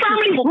precious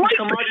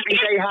commodity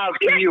they have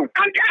to you.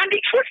 And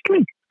they trust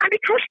me. And they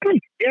trust me.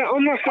 Yeah,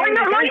 I'm not saying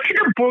I'm not lying to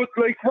them. But,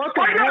 like, what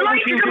the hell I'm not lying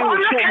to them. I'm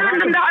not telling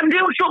them that I'm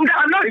doing something that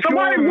I'm not. If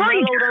you're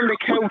mellowed on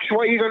the couch,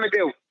 what are you going to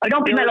do? I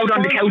don't be mellowed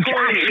on the couch,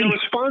 actually. Your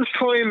response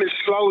time is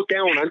slowed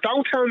down. And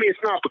don't tell me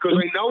it's not, because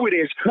I know it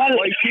is. Well,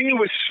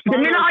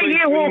 the minute I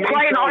hear her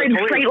crying, I'm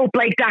straight up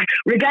like that,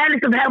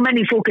 regardless of how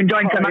many fucking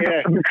joints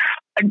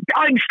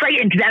I'm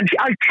straight into them.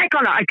 I'll check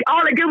on her.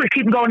 All I do is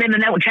keep going in and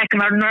out and checking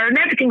her and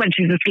everything when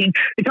she's asleep,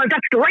 because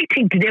that's the right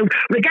thing to do,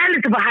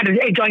 regardless if I had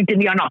a joint in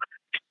me or not.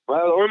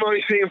 Well, I'm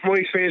only saying from my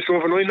experience,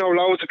 and I know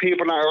loads of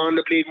people that are on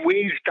the bleeding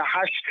weeds, the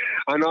hash,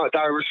 and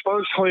their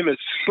response time is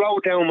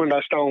slowed down when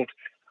they're stoned.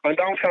 And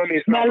don't tell me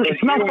it's not. Well,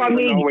 it's not for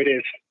me. Know it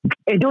is.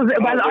 It does.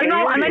 Well, I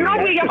know, and I know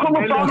where you're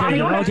coming from.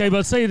 Okay,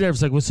 but say it there for a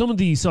second. With some of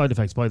the side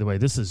effects, by the way,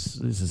 this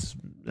is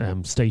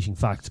stating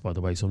facts, by the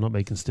way, so I'm not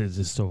making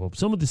this stuff up.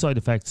 Some of the side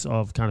effects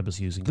of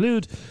cannabis use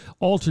include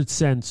altered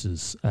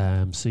senses,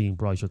 seeing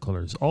brighter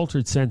colours,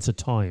 altered sense of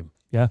time.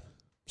 Yeah,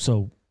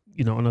 so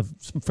and I've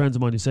some friends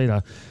of mine who say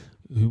that.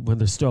 When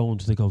they're stoned,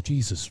 they go,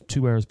 Jesus,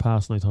 2 hours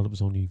passed and I thought it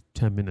was only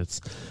 10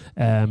 minutes.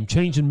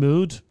 Change in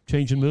mood.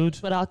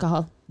 With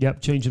alcohol. Yep,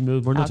 change in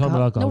mood. We're not talking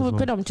about alcohol. No,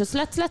 we don't.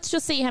 Let's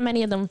just see how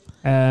many of them.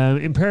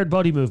 Impaired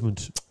body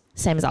movement.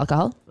 Same as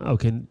alcohol.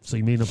 Okay, so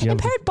you may not be able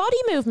impaired body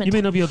movement. You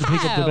may not be able to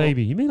pick up the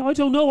baby. You mean I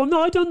don't know. I'm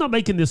not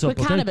making this up.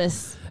 With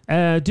cannabis.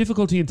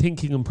 Difficulty in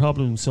thinking and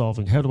problem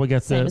solving. How do I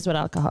get Same as with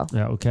alcohol.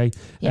 Yeah, okay.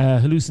 Yeah.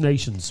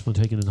 Hallucinations when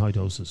taken in high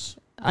doses.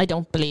 I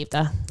don't believe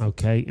that.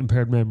 Okay,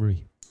 impaired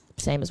memory.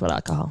 Same as with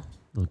alcohol.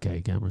 Okay,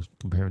 again, we're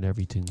comparing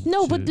everything.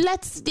 No, but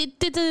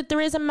there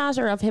is a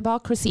matter of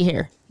hypocrisy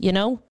here,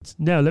 Now,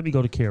 let me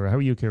go to Ciara. How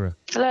are you, Ciara?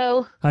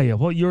 Hello. Hiya.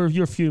 Well,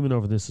 you're fuming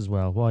over this as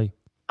well. Why?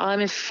 I'm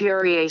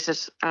infuriated,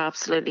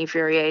 absolutely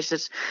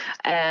infuriated,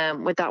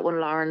 with that one,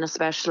 Lauren,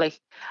 especially.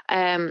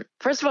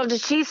 First of all, did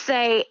she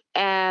say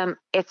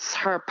it's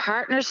her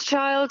partner's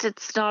child?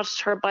 It's not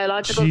her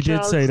biological child? She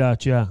did say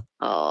that, yeah.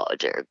 Oh,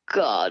 dear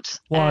God.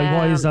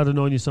 Why is that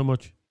annoying you so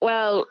much?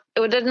 Well,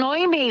 it would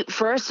annoy me,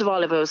 first of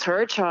all, if it was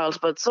her child,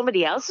 but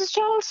somebody else's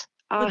child?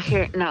 Oh,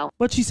 no.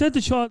 But she said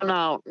the child...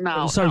 No.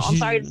 I'm sorry,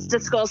 it's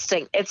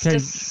disgusting. It's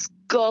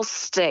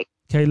disgusting.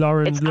 Okay,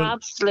 Lauren... It's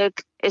absolute...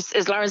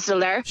 Is Lauren still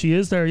there? She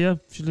is there, yeah.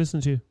 She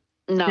listened to you.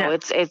 No, yeah.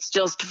 It's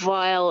just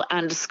vile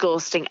and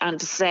disgusting. And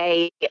to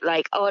say,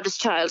 like, oh, this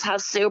child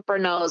has super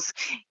nose.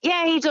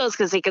 Yeah, he does,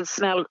 because he can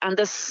smell. And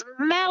the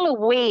smell of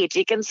weed,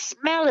 you can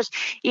smell it.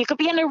 You could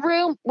be in a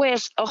room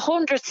with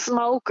 100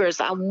 smokers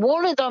and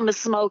one of them is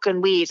smoking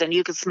weed and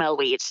you can smell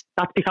weed.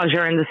 That's because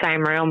you're in the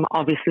same room,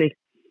 obviously.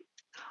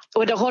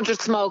 With 100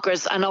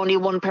 smokers and only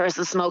one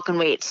person smoking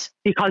weed.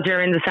 Because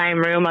you're in the same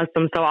room as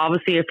them. So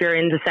obviously if you're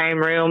in the same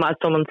room as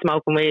someone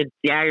smoking weed,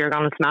 yeah, you're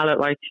going to smell it.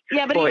 Like,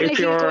 yeah, but even if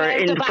you're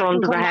in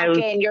front of the house,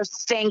 you're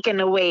stinking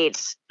of weed.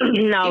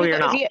 No, you're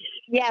not.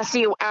 Yes,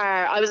 you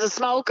are. I was a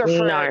smoker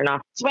for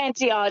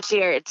 20 odd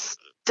years.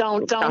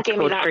 Don't give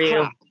me that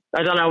crap.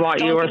 I don't know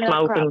what you were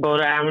smoking,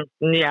 but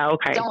yeah,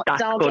 okay.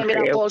 Don't give me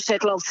that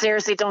bullshit, love.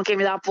 Seriously, don't give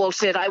me that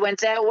bullshit. I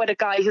went out with a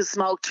guy who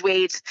smoked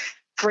weed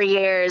for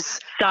years.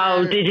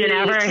 So did you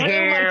never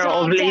hear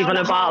of leaving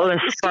a bottle of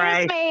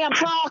spray? Excuse me, I'm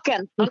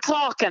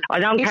talking. I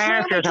don't care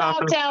if you're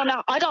talking.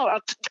 I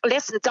don't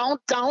listen.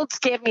 Don't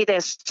give me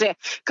this shit.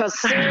 Because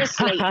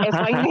seriously, if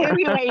I knew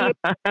you were,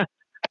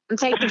 I'm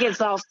taking the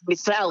kids off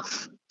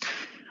myself.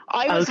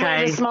 I was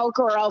with a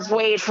smoker of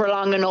weed for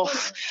long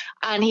enough,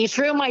 and he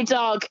threw my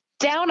dog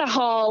down a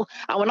hole.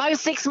 And when I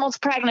was 6 months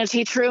pregnant,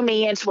 he threw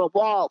me into a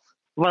wall.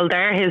 Well,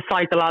 they're his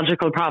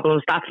psychological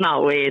problems. That's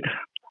not weed.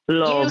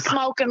 Love. You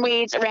smoking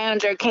weed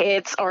around your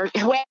kids or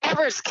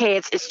whoever's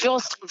kids is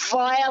just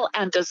vile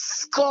and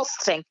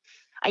disgusting,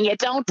 and you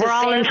don't. We're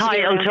all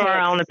entitled to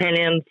our own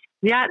opinions.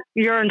 Yeah,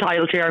 you're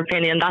entitled to your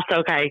opinion. That's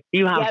okay.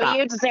 You have that. Yeah,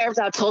 you deserve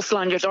that tussle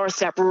on your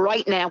doorstep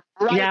right now.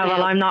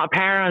 Well, I'm not a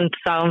parent,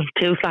 so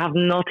tussle have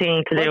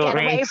nothing to do with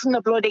me. Get away from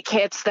the bloody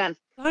kids, then.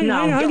 Hang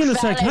on a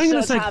sec,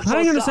 Ciara.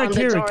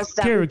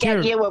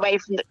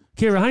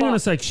 Ciara, hang on a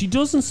sec. She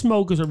doesn't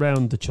smoke it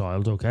around the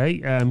child,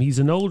 okay? He's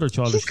an older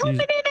child. She's coming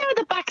in out of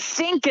the back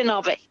stinking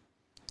of it.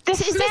 Is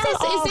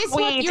this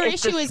what your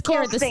issue is,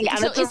 Ciara? Is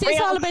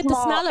this all about the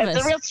smell of it?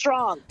 It's real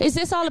strong. Is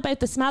this all about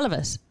the smell of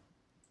it?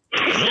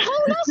 It's the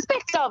whole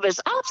aspect of it.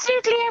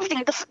 Absolutely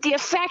everything. The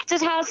effect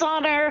it has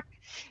on her.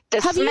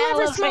 Have you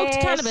ever smoked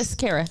cannabis,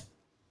 Ciara?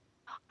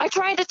 I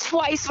tried it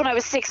twice when I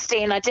was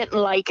 16. I didn't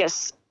like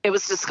it. It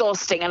was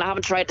disgusting, and I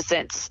haven't tried it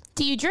since.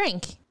 Do you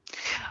drink?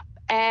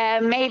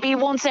 Maybe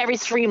once every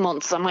 3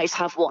 months I might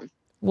have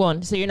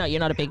one. So you're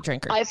not a big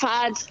drinker. I've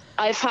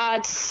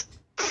had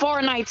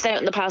 4 nights out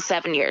in the past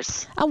 7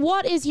 years. And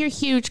what is your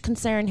huge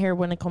concern here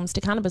when it comes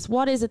to cannabis?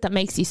 What is it that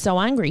makes you so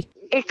angry?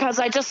 Because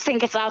I just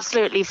think it's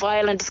absolutely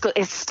vile and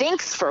it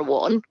stinks for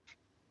one.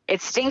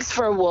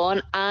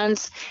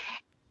 And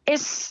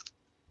it's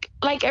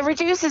like it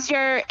reduces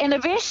your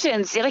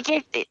inhibitions. Like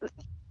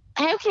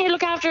how can you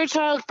look after a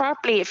child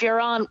properly if you're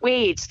on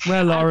weed?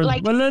 Well, Lauren,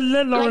 let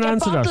Lauren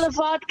answer that. A bottle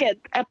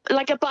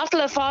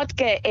of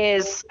vodka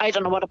is, I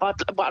don't know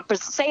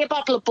say a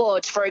bottle of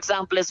Bud, for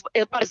example, is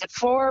what is it,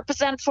 4%,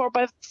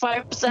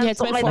 4.5%? Yeah,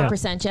 it's about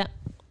 4%, yeah.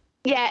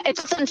 Yeah, it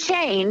doesn't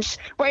change.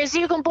 Whereas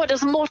you can put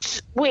as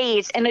much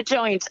weed in a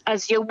joint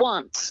as you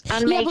want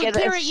and make it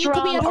Ciara, as you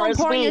could be strong at or home as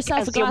pouring weak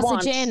yourself as a you glass of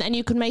want. gin, and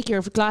you can make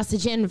your glass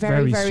of gin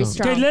very, very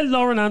strong. Okay, let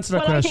Lauren answer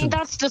that question. I think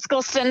that's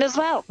disgusting as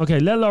well.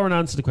 Okay, let Lauren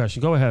answer the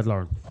question. Go ahead,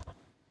 Lauren.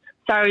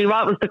 Sorry,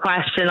 what was the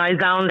question? I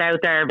zoned out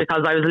there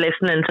because I was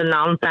listening to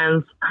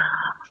nonsense.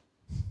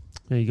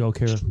 There you go,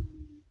 Ciara.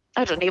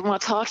 I don't even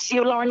want to talk to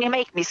you, Lauren. You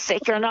make me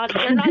sick. You're not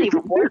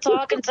even worth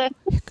talking to.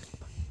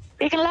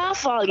 You can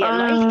laugh all you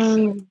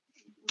like.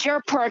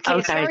 Your poor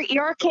kids. Okay.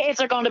 Your kids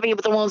are going to be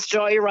the ones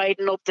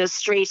joyriding up this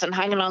street and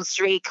hanging on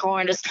street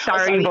corners.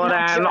 Sorry, but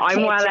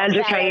I'm well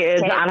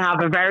educated and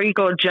have a very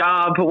good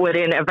job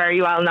within a very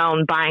well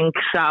known bank.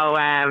 So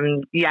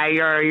yeah,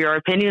 your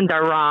opinions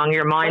are wrong.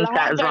 Your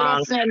mindset is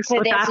wrong.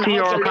 But that's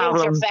your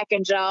problem. Your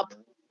second job.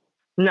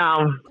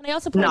 No,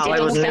 I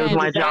wouldn't lose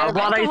my job.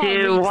 What I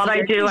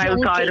do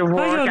outside of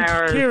work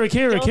hours.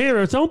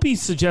 Ciara, don't be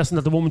suggesting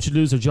that the woman should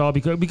lose her job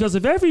because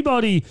if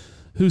everybody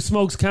who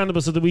smokes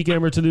cannabis at the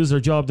weekend were to lose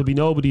their job, there'd be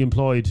nobody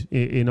employed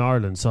in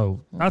Ireland.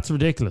 So that's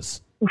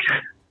ridiculous.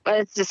 But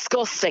it's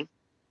disgusting.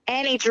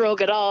 Any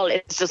drug at all,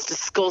 it's just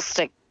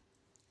disgusting.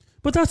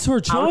 But that's her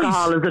choice.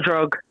 Alcohol is a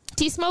drug.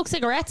 Do you smoke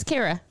cigarettes,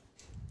 Ciara?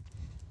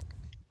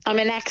 I'm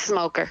an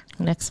ex-smoker.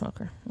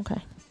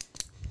 Okay.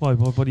 Why?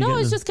 What are you No, I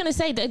was just going to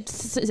say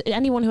that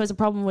anyone who has a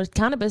problem with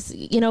cannabis,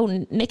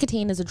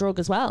 nicotine is a drug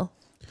as well.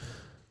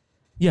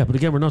 Yeah, but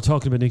again, we're not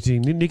talking about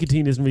nicotine.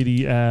 Nicotine isn't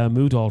really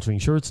mood altering.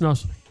 Sure, it's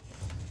not.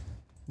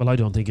 Well, I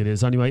don't think it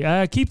is.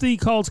 Anyway, keep the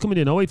calls coming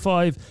in.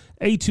 085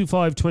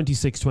 825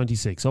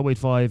 2626.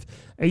 085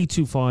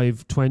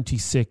 825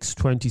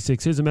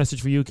 2626. Here's a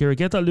message for you, Ciara.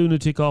 Get that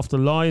lunatic off the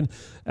line.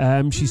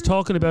 She's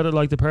talking about it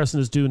like the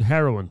person is doing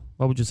heroin.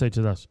 What would you say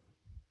to that?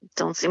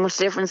 Don't see much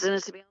difference in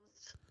it, to be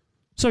honest.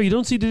 So you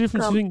don't see the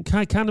difference between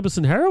cannabis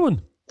and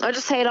heroin? I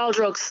just hate all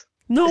drugs.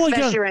 No,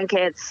 especially around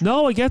kids.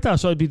 No, I get that.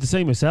 So I'd be the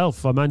same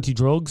myself. I'm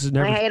anti-drugs and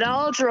everything. I hate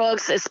all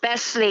drugs,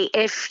 especially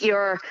if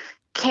you're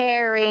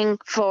caring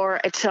for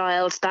a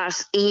child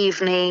that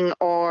evening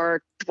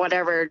or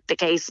whatever the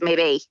case may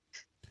be.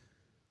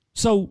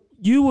 So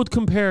you would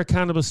compare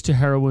cannabis to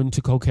heroin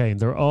to cocaine.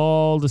 They're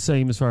all the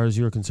same as far as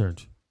you're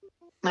concerned.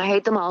 I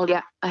hate them all,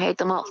 yeah. I hate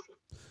them all.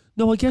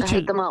 No, I get you. I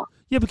hate them all.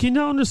 Yeah, but can you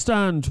not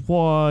understand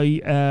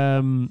why...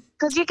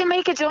 Because you can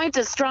make a joint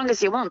as strong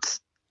as you want.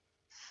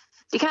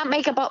 You can't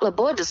make a bottle of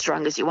Bud as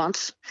strong as you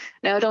want.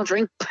 No, I don't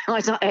drink...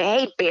 I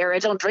hate beer. I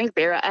don't drink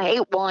beer. I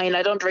hate wine.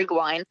 I don't drink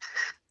wine.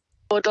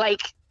 But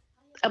like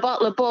a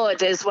bottle of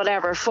Bud is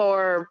whatever,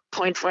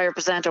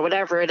 4.5% or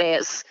whatever it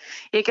is.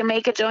 You can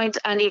make a joint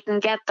and you can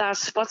get that.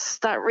 What's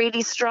that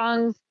really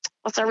strong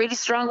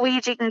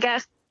weed you can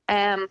get?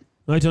 I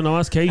don't know.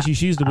 Ask Katie.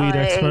 She's the weed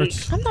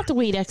expert. I'm not the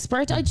weed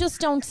expert. I just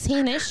don't see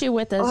an issue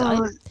with it.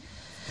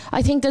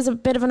 I think there's a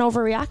bit of an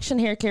overreaction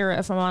here, Ciara,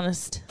 if I'm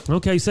honest.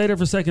 Okay, stay there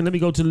for a second. Let me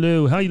go to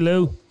Lou. Hi,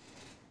 Lou.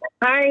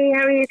 Hi,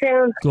 how are you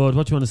doing? Good.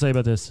 What do you want to say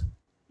about this?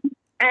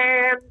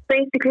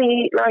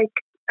 Basically,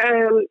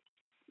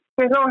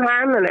 there's no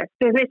harm in it.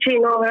 There's literally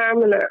no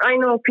harm in it. I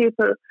know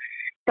people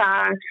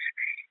that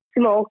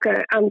smoke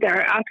it and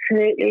they're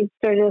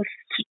just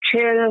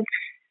chill.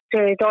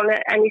 They don't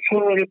let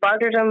anything really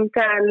bother them.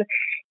 Then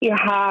you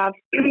have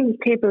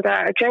people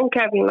that drink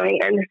every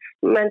night and it's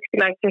meant to be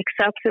like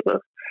acceptable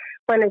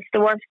when it's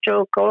the worst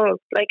drug going.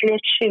 Like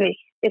literally,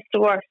 it's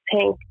the worst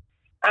thing.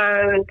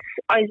 And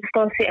I just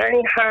don't see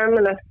any harm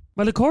in it.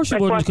 Well, of course you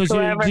wouldn't, because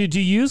do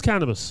you use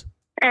cannabis?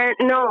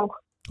 No.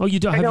 Oh, you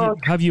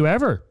don't? Have you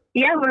ever?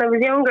 Yeah, when I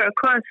was younger, of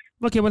course.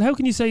 Okay, well, how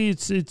can you say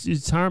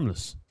it's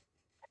harmless?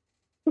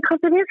 Because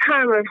it is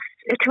harmless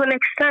to an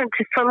extent.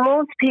 For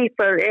most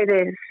people, it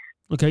is.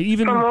 Okay,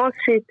 for most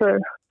people.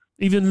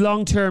 Even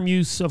long-term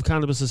use of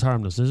cannabis is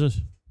harmless, is it?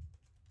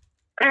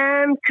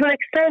 To an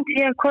extent,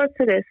 yeah, of course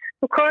it is.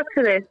 Of course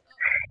it is.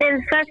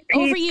 In fact,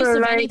 overuse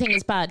of anything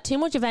is bad. Too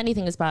much of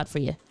anything is bad for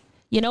you.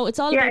 You know, it's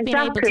all about being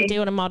able to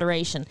do it in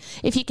moderation.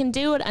 If you can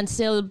do it and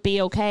still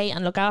be okay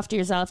and look after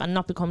yourself and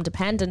not become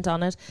dependent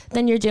on it,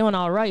 then you're doing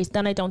all right.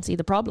 Then I don't see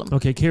the problem.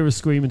 Okay, Ciara's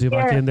screaming to you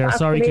back in there.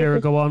 Absolutely. Sorry,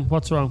 Ciara, go on.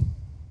 What's wrong?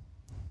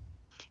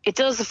 It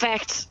does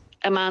affect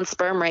a man's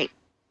sperm rate.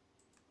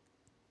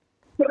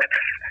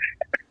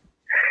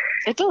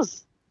 It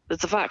does.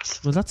 It's a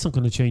fact. Well, that's not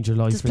going to change your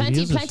life. There's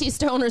plenty of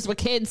stoners with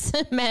kids.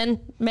 Male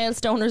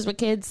stoners with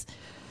kids.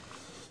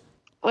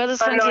 Well, there's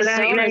plenty of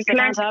stoners that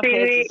can't have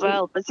kids as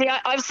well. But see,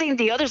 I've seen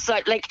the other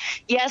side. Like,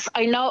 yes,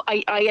 I know,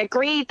 I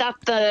agree that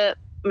the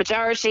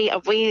majority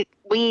of weed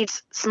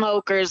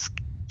smokers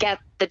get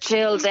the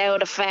chilled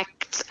out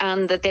effect addict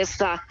and the this,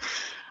 that.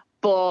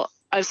 But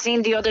I've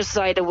seen the other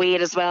side of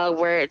weed as well,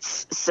 where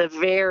it's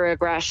severe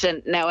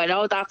aggression. Now, I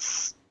know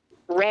that's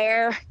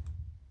rare,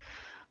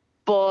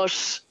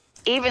 but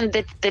even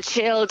the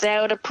chilled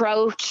out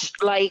approach,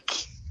 like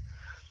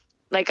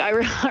I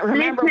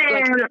remember,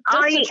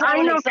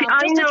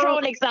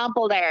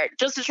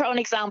 just to throw an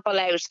example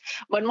out,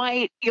 when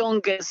my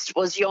youngest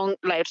was young,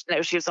 like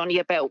now she was only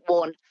about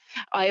 1,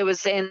 I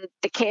was in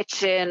the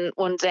kitchen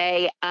one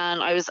day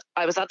and I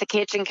was at the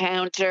kitchen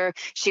counter.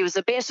 She was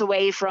a bit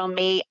away from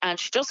me and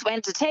she just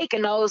went to take a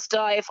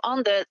nosedive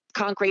on the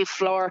concrete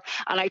floor,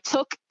 and I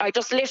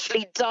just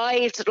literally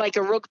dived like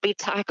a rugby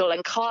tackle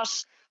and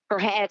caught her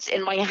head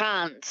in my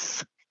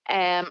hands.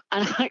 And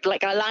I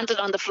landed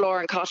on the floor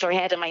and caught her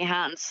head in my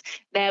hands.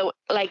 Now,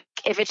 like,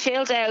 if a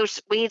chilled out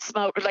weed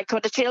smoker, like,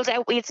 could a chilled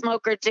out weed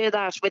smoker do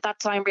that with that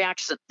time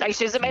reaction? Like,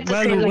 she was about to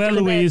say, like,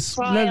 Louise,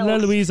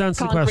 let Louise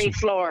answer the question.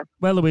 Floor.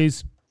 Well,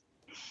 Louise.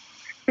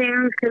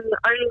 Seriously,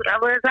 I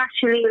was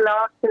actually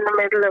lost in the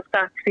middle of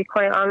that, to be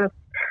quite honest.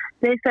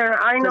 Listen,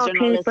 I know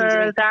people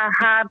that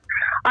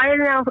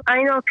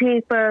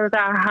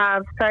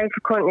have, sorry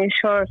for cutting you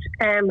short,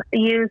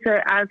 use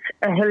it as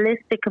a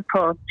holistic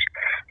approach.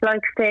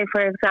 Like, say,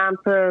 for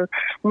example,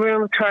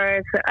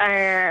 rheumatoid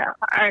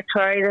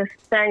arthritis,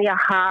 then you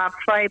have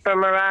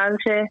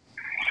fibromyalgia,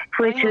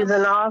 which is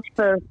an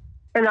awful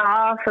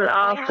dose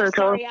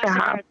to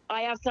have.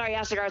 I have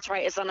psoriatic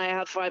arthritis and I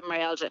have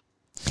fibromyalgia.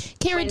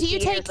 Ciara, do you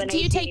take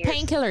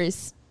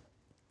painkillers?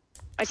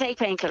 I take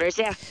painkillers,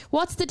 yeah.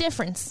 What's the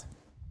difference?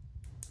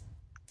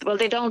 Well,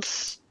 they don't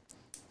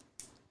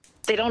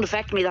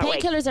affect me that way.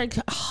 Painkillers are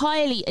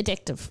highly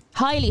addictive.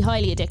 Highly,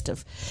 highly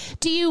addictive.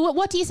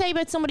 What do you say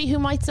about somebody who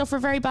might suffer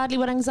very badly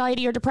with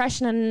anxiety or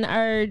depression and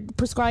are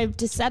prescribed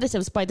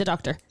sedatives by the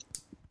doctor?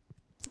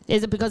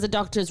 Is it because the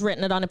doctor's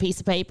written it on a piece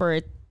of paper,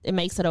 it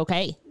makes it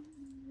okay?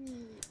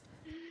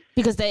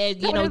 Because the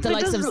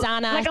likes of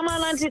Xanax. Like, I'm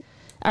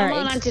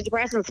on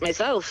antidepressants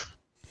myself.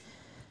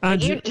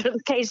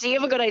 Casey, you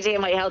have a good idea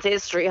of my health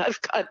history.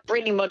 I've got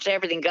pretty much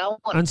everything going.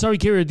 And sorry,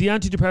 Ciara, the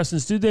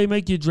antidepressants, do they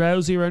make you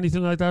drowsy or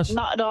anything like that?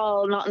 Not at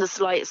all. Not in the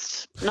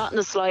slightest. Not in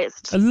the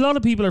slightest. A lot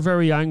of people are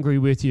very angry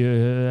with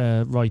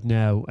you right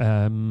now.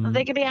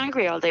 They can be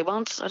angry all they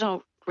want. I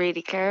don't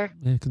really care.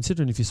 Yeah,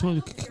 considering if you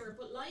smoke...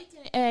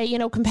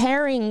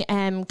 comparing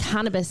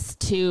cannabis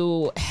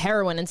to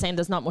heroin and saying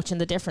there's not much in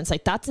the difference,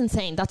 like, that's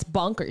insane. That's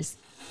bonkers.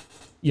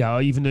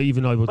 Yeah, even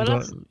I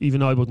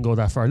wouldn't go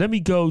that far. Let me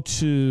go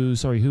to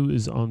who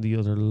is on the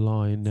other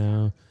line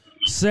now?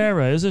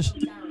 Sarah, is it?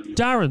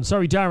 Darren.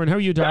 Sorry, Darren. How are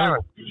you, Darren?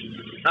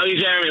 How are you,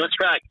 Jeremy? What's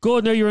crack?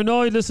 Good. Now, you're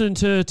annoyed listening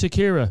to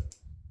Ciara.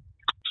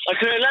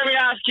 Okay, let me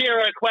ask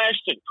Ciara a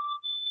question.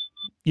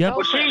 Yep.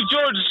 Would she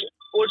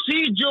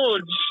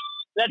judge,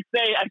 let's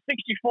say, a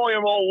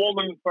 64-year-old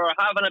woman for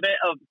having a bit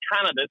of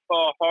cannabis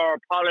for her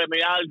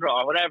polymyalgia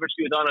or whatever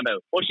she was on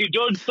about? Would she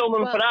judge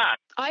someone for that?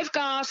 I've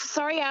got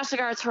psoriatic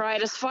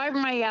arthritis,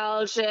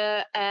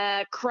 fibromyalgia,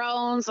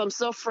 Crohn's. I'm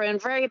suffering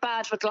very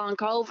bad with long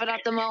COVID at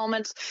the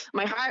moment.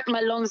 My heart and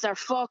my lungs are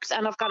fucked,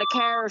 and I've got a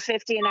carer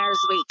 15 hours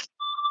a week.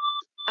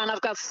 And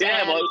I've got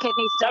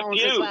kidney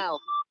stones as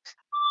well.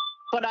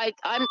 But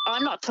I'm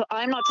not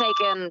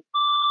taking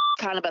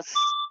cannabis.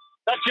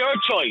 That's your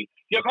choice.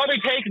 You're probably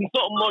taking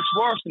something much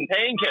worse than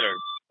painkillers.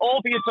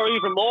 Opiates are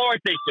even more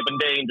addictive and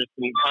dangerous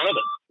than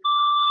cannabis.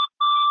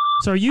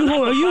 So are you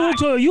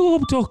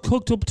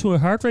hooked up to a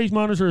heart rate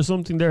monitor or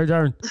something there,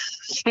 Darren?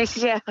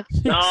 Yeah.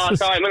 No,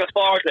 sorry, I'm in a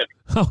forklift.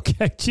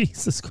 Okay,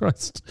 Jesus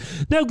Christ.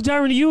 Now,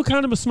 Darren, are you a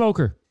cannabis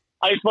smoker?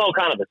 I smoke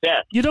cannabis,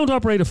 yeah. You don't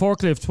operate a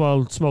forklift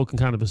while smoking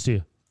cannabis, do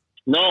you?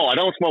 No, I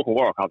don't smoke at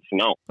work, obviously,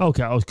 no.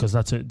 Okay, because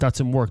that's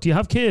in work. Do you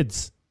have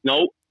kids?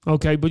 No.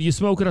 Okay, but you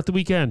smoke it at the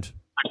weekend?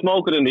 I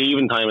smoke it in the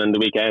evening time and the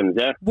weekends,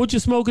 yeah. Would you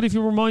smoke it if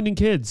you were minding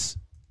kids?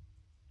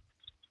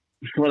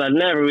 Well, I've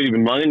never really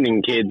been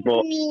minding kids, but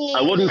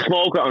I wouldn't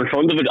smoke it in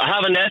front of it. I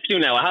have a nephew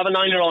now. I have a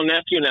 9-year-old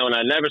nephew now, and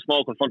I never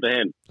smoke in front of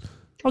him.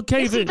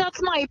 Okay, see,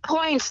 that's my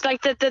point.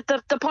 Like,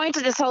 the point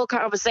of this whole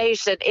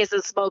conversation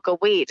isn't smoking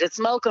weed. It's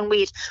smoking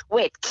weed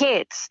with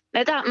kids.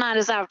 Now, that man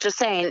is after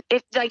saying,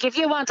 if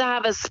you want to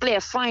have a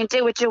spliff, fine,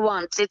 do what you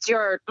want. It's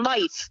your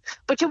life.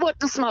 But you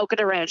wouldn't smoke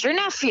it around your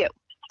nephew.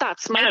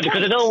 That's my point.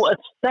 Because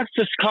that's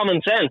just common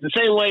sense. The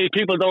same way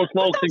people don't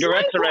smoke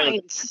cigarettes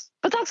around.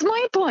 But that's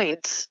my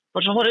point.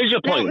 But what is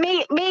your point?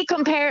 Now, me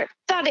compare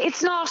that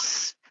it's not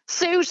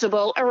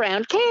suitable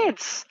around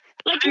kids.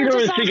 Like, neither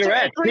is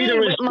cigarettes,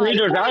 neither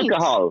is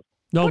alcohol.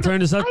 No, in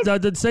fairness,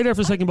 stay there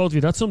for a second, both of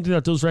you. That's something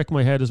that does wreck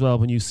my head as well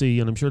when you see,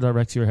 and I'm sure that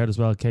wrecks your head as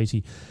well,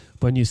 Katie,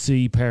 when you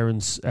see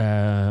parents,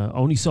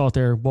 only saw it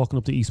there walking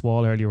up the East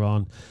Wall earlier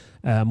on,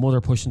 mother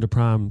pushing the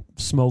pram,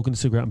 smoking a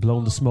cigarette and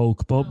blowing the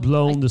smoke,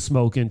 the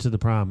smoke into the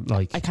pram.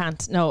 Like, I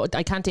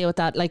can't deal with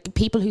that. Like,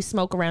 people who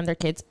smoke around their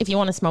kids, if you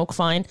want to smoke,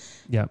 fine.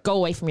 Yeah. Go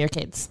away from your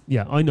kids.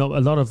 Yeah, I know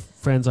a lot of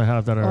friends I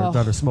have that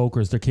are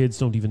smokers. Their kids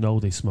don't even know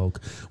they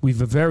smoke.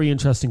 We've a very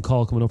interesting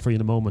call coming up for you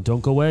in a moment.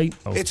 Don't go away.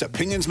 It's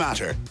Opinions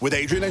Matter with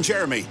Adrian and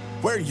Jeremy,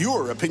 where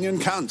your opinion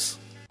counts.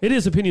 It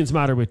is Opinions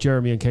Matter with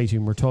Jeremy and Katie,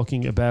 and we're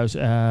talking about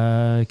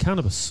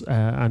cannabis,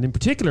 and in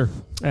particular,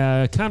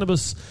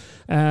 cannabis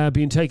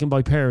being taken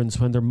by parents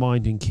when they're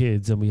minding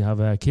kids. And we have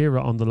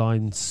Ciara on the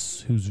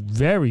lines, who's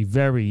very,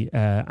 very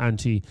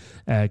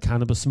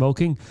anti-cannabis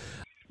smoking.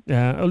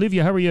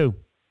 Olivia, how are you?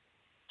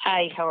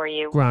 Hi, how are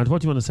you? Grant,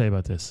 what do you want to say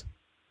about this?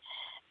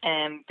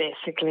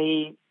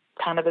 Basically,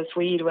 cannabis,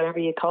 weed, whatever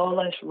you call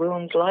it,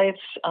 ruins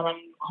lives, and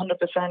I'm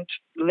 100%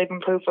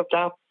 living proof of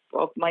that,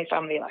 of my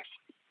family life.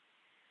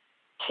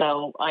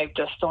 So I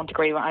just don't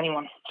agree with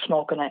anyone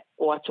smoking it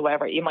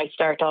whatsoever. You might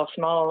start off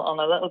small on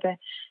a little bit,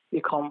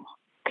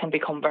 can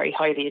become very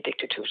highly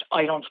addicted to it.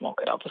 I don't smoke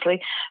it,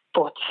 obviously,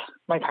 but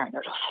my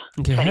partner does.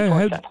 Okay,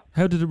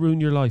 how did it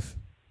ruin your life?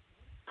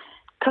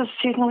 Because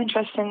he's no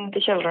interest in the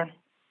children.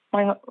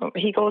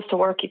 He goes to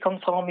work, he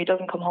comes home, he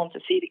doesn't come home to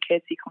see the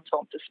kids, he comes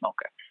home to smoke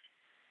it.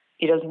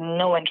 He has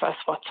no interest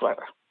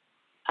whatsoever.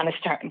 And it's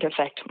starting to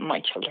affect my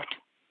children.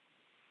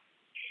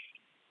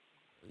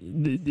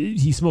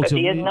 He smokes but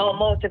he has no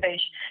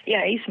motivation.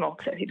 Yeah, he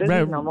smokes it. He doesn't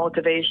have no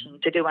motivation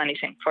to do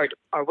anything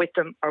or with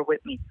them or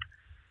with me.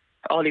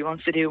 All he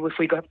wants to do, if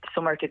we go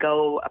somewhere to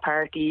go, a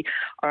party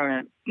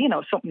or,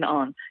 something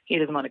on, he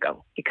doesn't want to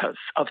go because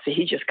obviously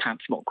he just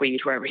can't smoke weed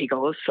wherever he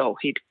goes. So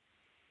he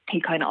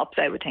kind of opts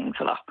out with things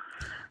a lot.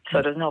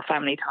 So there's no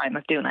family time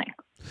of doing anything.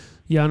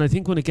 Yeah, and I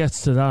think when it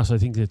gets to that, I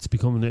think it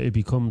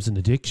becomes an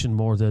addiction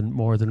more than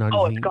anything.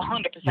 Oh, it's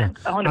 100%. Yeah.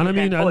 100%. And I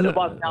mean, it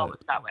wasn't always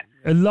that way.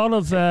 A lot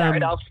of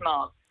started off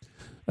small.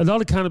 A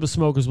lot of cannabis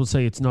smokers will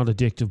say it's not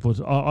addictive,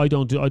 but I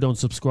don't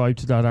subscribe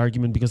to that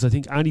argument because I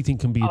think anything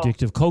can be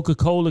addictive.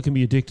 Coca-Cola can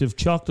be addictive.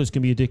 Chocolates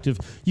can be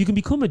addictive. You can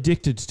become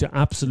addicted to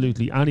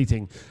absolutely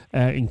anything,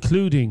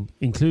 including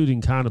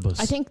cannabis.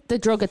 I think the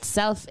drug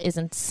itself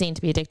isn't seen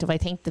to be addictive. I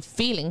think the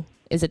feeling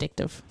is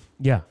addictive.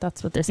 Yeah,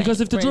 that's what they're saying. Because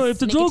if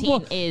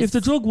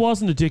the drug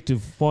wasn't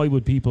addictive, why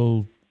would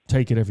people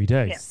take it every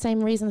day? Yeah.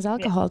 Same reason as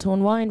alcohol, to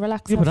unwind,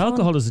 relax. Yeah, but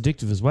alcohol is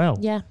addictive as well.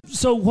 Yeah.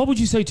 So what would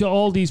you say to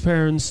all these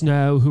parents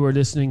now who are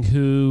listening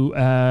who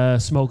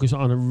smoke it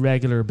on a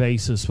regular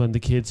basis when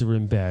the kids are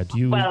in bed?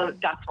 Well,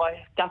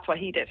 that's what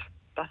he did.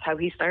 That's how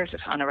he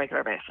started, on a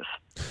regular basis.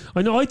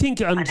 I know. I think,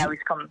 and now he's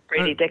become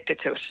really addicted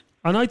to it.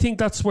 And I think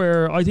that's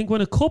where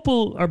when a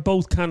couple are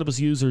both cannabis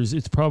users,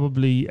 it's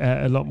probably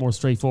a lot more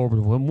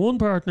straightforward. When one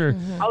partner,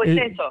 I would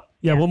say so.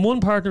 Yeah, when one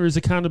partner is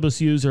a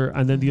cannabis user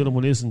and then the other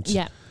one isn't.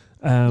 Yeah.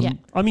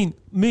 I mean,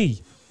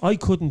 I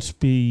couldn't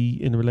be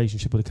in a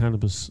relationship with a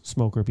cannabis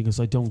smoker because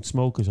I don't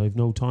smoke it. I have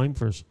no time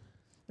for it.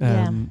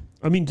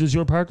 I mean, does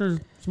your partner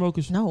smoke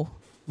it? No.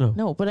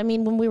 But I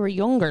mean, when we were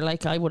younger,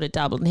 like I would have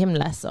dabbled, him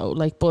less so.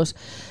 Like, but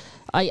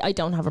I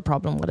don't have a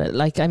problem with it.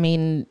 Like, I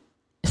mean,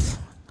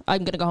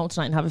 I'm gonna go home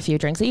tonight and have a few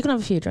drinks. So you can have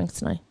a few drinks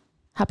tonight.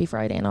 Happy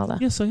Friday and all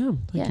that. Yes, I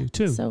am. Thank you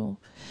too. So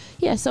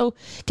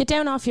get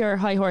down off your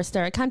high horse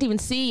there. I can't even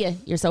see you.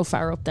 You're so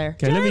far up there.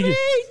 Okay, can you hear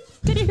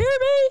me?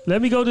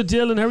 Let me go to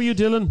Dylan. How are you,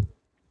 Dylan?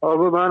 Oh,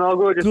 good, man. All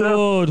good.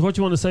 Yourself? Good. What do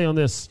you want to say on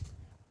this?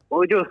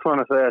 Well, I just want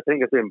to say, I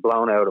think it's been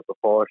blown out of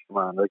proportion,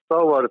 man. Like,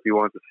 so what if you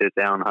want to sit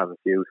down and have a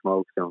few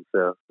smokes to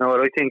himself? No,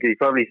 I think he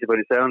probably, by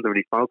the sounds of it,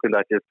 he's smoking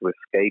that just to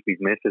escape his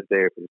missus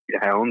there,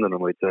 hounding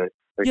him, I'd say.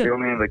 Like, you know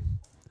what I mean? Like,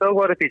 so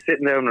what if he's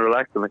sitting down and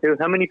relaxing? Like,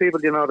 how many people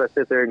do you know that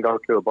sit there and go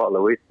through a bottle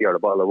of whiskey or a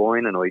bottle of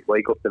wine and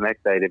wake up the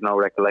next day, they've no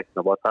recollection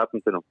of what's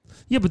happened to them?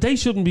 Yeah, but they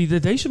shouldn't be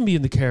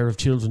in the care of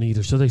children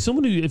either. So if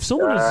someone is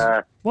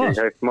what?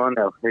 Yeah, come on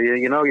now.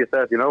 You know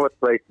yourself. You know what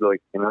the place is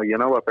like. You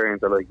know what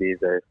parents are like these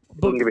days.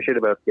 Don't give a shit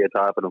about the kids,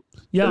 half of them.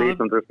 Yeah, they leave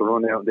them just to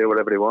run out and do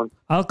whatever they want.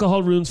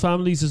 Alcohol ruins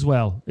families as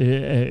well.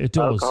 It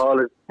does. Alcohol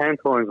is 10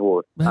 times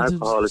worse.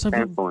 Alcohol is 10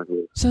 times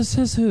worse.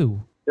 Says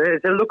who?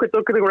 Look at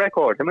the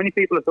record. How many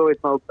people have died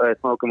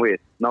smoking weed?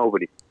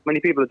 Nobody. How many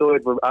people have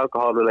died with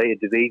alcohol-related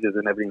diseases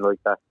and everything like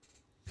that?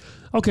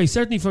 Okay,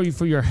 certainly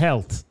for your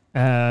health,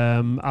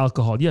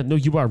 alcohol. Yeah, no,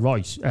 you are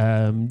right.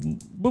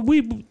 But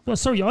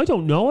I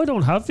don't know. I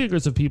don't have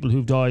figures of people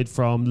who've died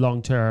from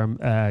long-term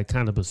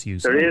cannabis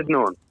use. There is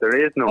none.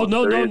 Oh,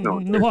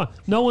 no. What?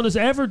 No one has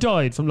ever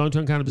died from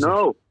long-term cannabis use?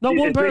 No. Not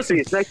one person.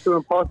 It's next to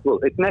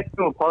impossible.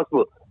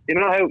 You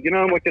know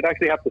how much you'd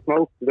actually have to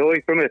smoke to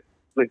die from it?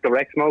 Like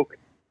direct smoke?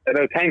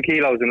 About 10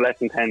 kilos in less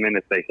than 10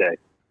 minutes, they say.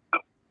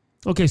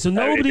 Okay, so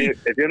nobody...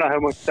 If you know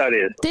how much that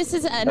is. This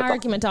is an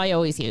argument I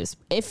always use.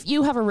 If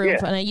you have a room,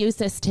 and I use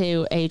this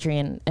to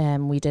Adrian,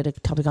 we did a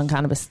topic on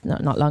cannabis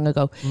not long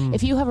ago.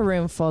 If you have a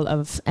room full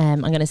of,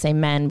 I'm going to say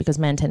men, because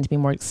men tend to be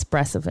more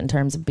expressive in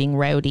terms of being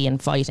rowdy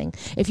and fighting.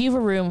 If you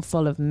have a room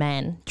full of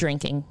men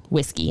drinking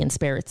whiskey and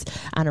spirits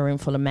and a room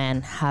full of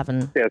men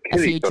having a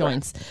few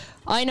joints,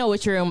 I know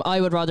which room I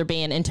would rather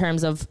be in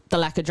terms of the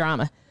lack of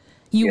drama.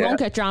 You won't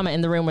get drama in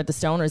the room where the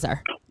stoners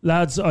are.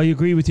 Lads, I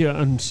agree with you,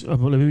 and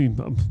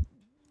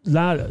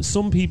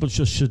some people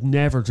just should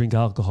never drink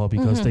alcohol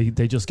because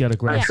they just get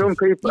aggressive.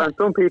 And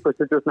some people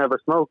should just never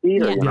smoke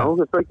either. You know,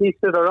 it's like each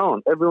to their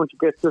own. Everyone should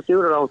just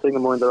do their own thing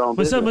and mind their own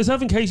business.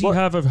 Myself and Katie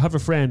have a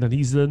friend, and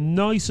he's the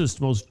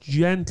nicest, most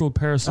gentle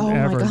person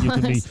ever you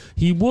can meet.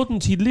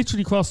 He'd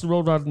literally cross the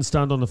road rather than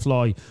stand on a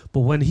fly.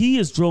 But when he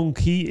is drunk,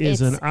 he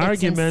is an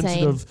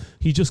argumentative.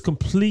 He just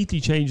completely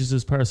changes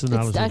his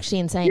personality. It's actually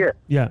insane.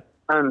 Yeah.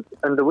 And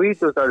the weed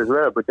does that as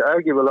well, but you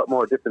argue a lot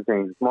more different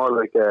things. It's more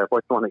like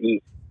what you want to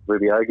eat.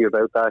 Where you argue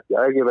about that, you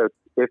argue about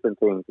different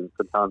things in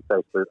some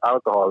context. But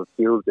alcohol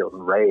fuels you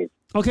and rage.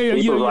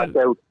 Okay,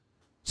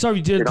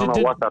 sorry,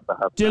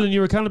 Dylan,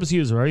 you're a cannabis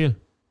user, are you?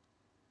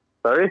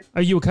 Sorry?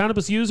 Are you a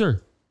cannabis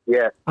user?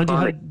 Yeah. And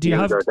do you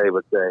have? They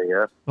would say,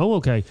 yeah. Oh,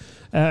 okay.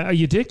 Are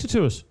you addicted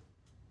to it?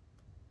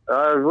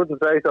 I wouldn't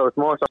say so. It's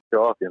more switch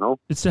off, you know.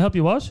 It's to help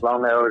you what?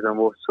 Long hours and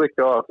work. Switch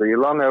off. So you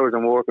long hours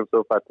and work and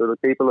stuff like that. So the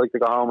people like to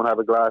go home and have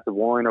a glass of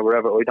wine or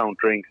whatever. I don't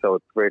drink, so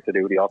it's great to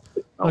do the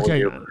opposite.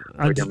 Okay.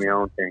 I do my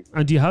own thing.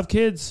 And do you have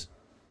kids?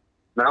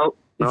 No,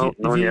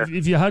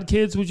 if you had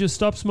kids, would you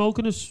stop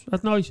smoking it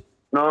at night?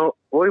 No,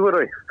 why would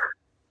I?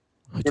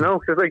 You know,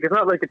 because it's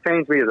not like it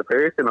changed me as a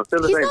person. I'm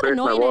still the same person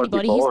I was before. He's not annoying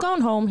anybody. He's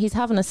gone home. He's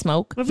having a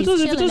smoke. I'm in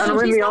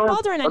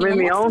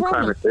my own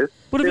premises,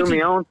 doing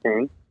my own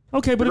thing.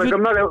 Okay, but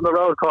I'm not out on the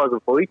road causing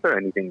fights or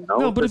anything, you know.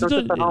 No, but if just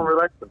at home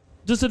relaxing.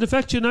 Does it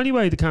affect you in any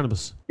way, the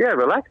cannabis? Yeah,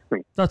 relax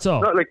me. That's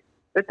all. Not like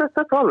that's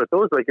all it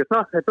does. Like it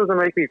doesn't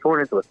make me turn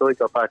into a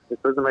psychopath.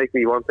 It doesn't make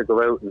me want to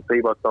go out and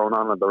see what's going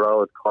on the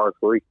road, cause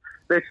fights.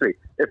 Literally,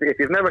 if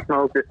you've never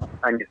smoked it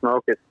and you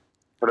smoke it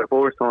for the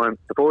first time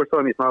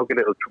you smoke it,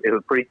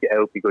 it'll freak you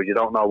out because you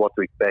don't know what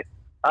to expect.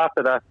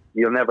 After that,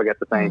 you'll never get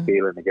the same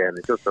feeling again.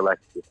 It just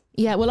relaxes you.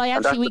 Yeah, well,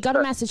 we got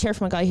a message here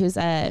from a guy who's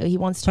he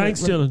wants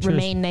to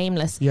remain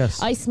nameless.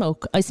 Yes, I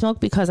smoke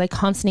because I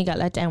constantly get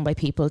let down by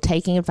people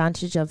taking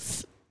advantage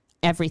of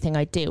everything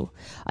I do.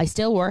 I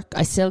still work.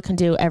 I still can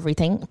do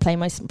everything. Play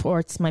my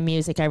sports, my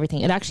music,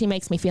 everything. It actually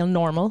makes me feel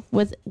normal.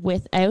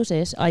 Without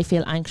it, I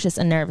feel anxious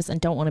and nervous and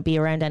don't want to be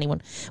around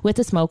anyone. With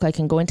the smoke, I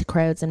can go into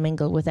crowds and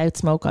mingle. Without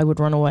smoke, I would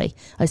run away.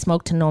 I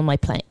smoke to null my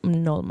pain.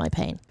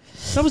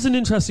 That was an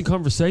interesting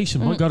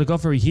conversation. My God, it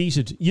got very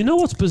heated. You know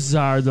what's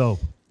bizarre though,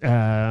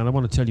 and I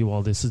want to tell you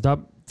all this, is that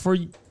for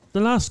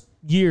the last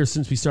year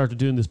since we started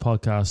doing this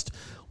podcast,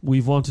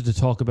 we've wanted to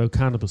talk about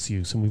cannabis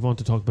use, and we want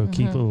to talk about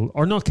people,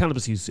 or not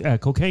cannabis use,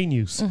 cocaine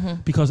use,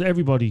 because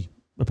everybody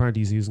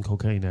apparently is using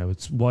cocaine now.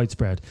 It's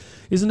widespread.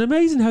 Isn't it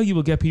amazing how you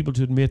will get people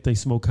to admit they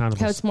smoke cannabis?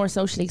 How it's more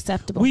socially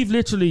acceptable. We've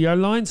literally, our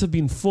lines have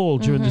been full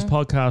during this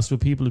podcast with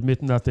people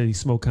admitting that they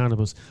smoke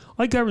cannabis.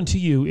 I guarantee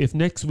you, if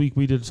next week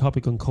we did a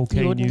topic on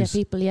cocaine you wouldn't use, get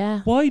people,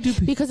 yeah. Why do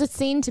people? Because it's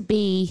seen to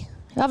be...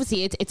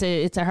 Obviously,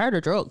 it's a harder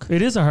drug.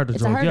 It is a harder drug.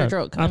 It's a harder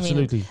drug.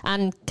 Absolutely.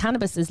 And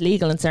cannabis is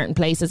legal in certain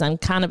places,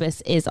 and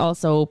cannabis is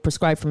also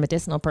prescribed for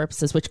medicinal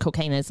purposes, which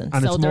cocaine isn't.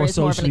 And so it's more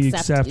socially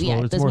acceptable.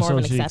 Yeah, it's more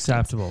socially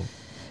acceptable.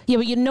 Yeah,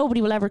 but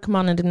nobody will ever come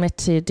on and admit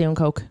to doing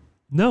coke.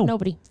 No.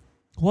 Nobody.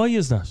 Why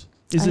is that?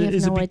 I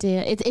have no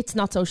idea. It's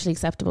not socially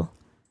acceptable.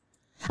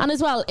 And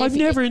as well...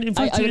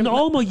 in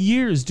all my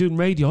years doing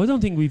radio, I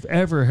don't think we've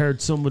ever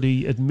heard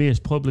somebody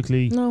admit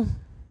publicly. No.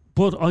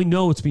 But I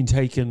know it's been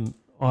taken...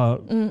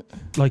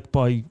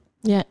 by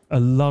a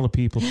lot of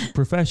people,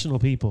 professional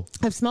people.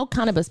 I've smoked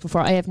cannabis before.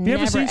 I have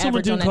never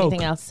ever done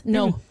anything else.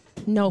 No.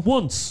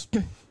 Once.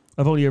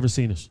 I've only ever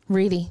seen it.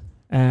 Really?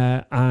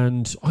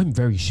 And I'm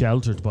very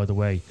sheltered, by the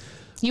way.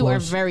 You are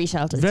very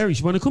sheltered.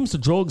 When it comes to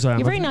drugs, I am.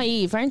 You're very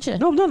naive, aren't you?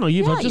 No, I'm not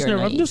naive. Yeah,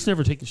 I've just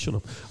never taken. Shut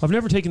up. I've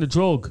never taken a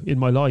drug in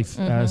my life,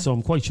 so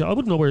I'm quite sure. I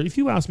wouldn't know where. If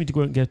you asked me to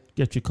go out and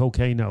get your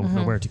cocaine now, I wouldn't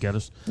know where to get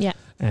it. Yeah.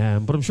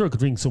 But I'm sure I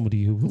could ring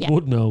somebody who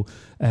would know.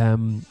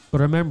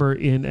 But I remember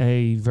in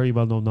a very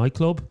well-known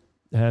nightclub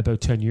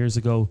about 10 years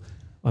ago,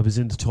 I was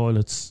in the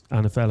toilets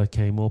and a fella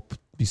came up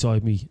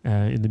beside me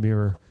in the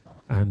mirror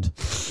and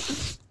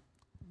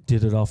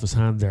did it off his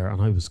hand there,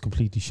 and I was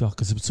completely shocked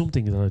because it was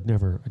something that I'd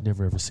never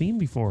ever seen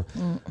before.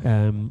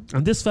 And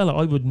this fella,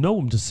 I would know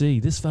him to see.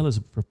 This fella's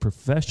a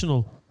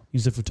professional.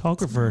 He's a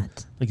photographer.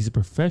 Like, he's a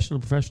professional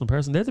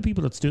person. They're the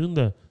people that's doing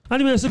the...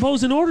 Anyway, I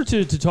suppose in order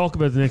to talk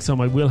about it the next time,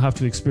 I will have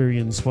to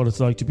experience what it's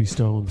like to be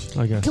stoned,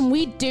 I guess. Can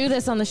we do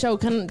this on the show?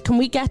 Can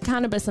we get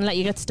cannabis and let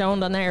you get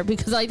stoned on air?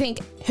 Because I think,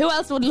 who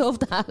else would love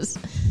that?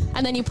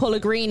 And then you pull a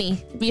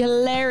greenie. It'd be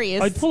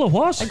hilarious. I'd pull a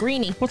what? A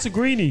greenie. What's a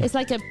greenie? It's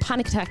like a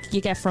panic attack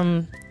you get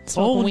from...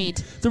 smoking weed.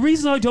 The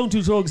reason I don't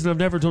do drugs and I've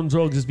never done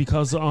drugs is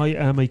because I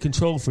am a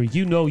control freak.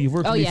 You know, you've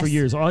worked with me for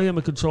years. I am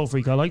a control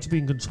freak. I like to be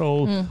in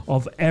control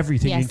of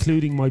everything,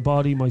 including my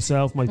body,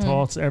 myself, my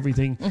thoughts,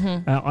 everything.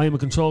 I am a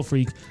control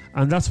freak,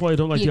 and that's why I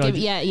don't like the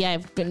idea.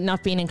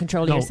 Not being in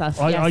control of yourself.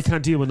 I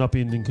can't deal with not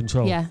being in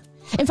control. Yeah.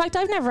 In fact,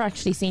 I've never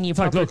actually seen you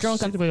proper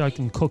drunk. See the way I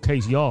can cut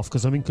Katie off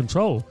because I'm in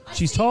control.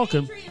 She's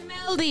talking. Adrian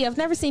Meldy, I've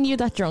never seen you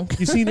that drunk.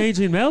 You've seen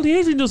Adrian Meldy?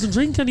 Adrian doesn't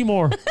drink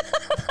anymore.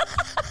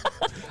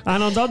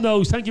 And on that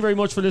note, thank you very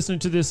much for listening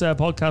to this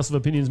podcast of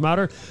Opinions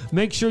Matter.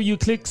 Make sure you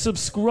click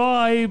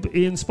subscribe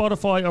in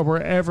Spotify or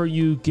wherever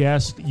you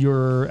get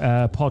your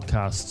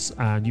podcasts,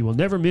 and you will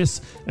never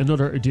miss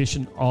another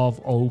edition of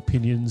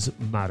Opinions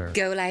Matter.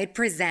 Go Loud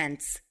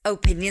presents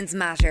Opinions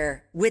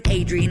Matter with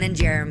Adrian and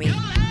Jeremy.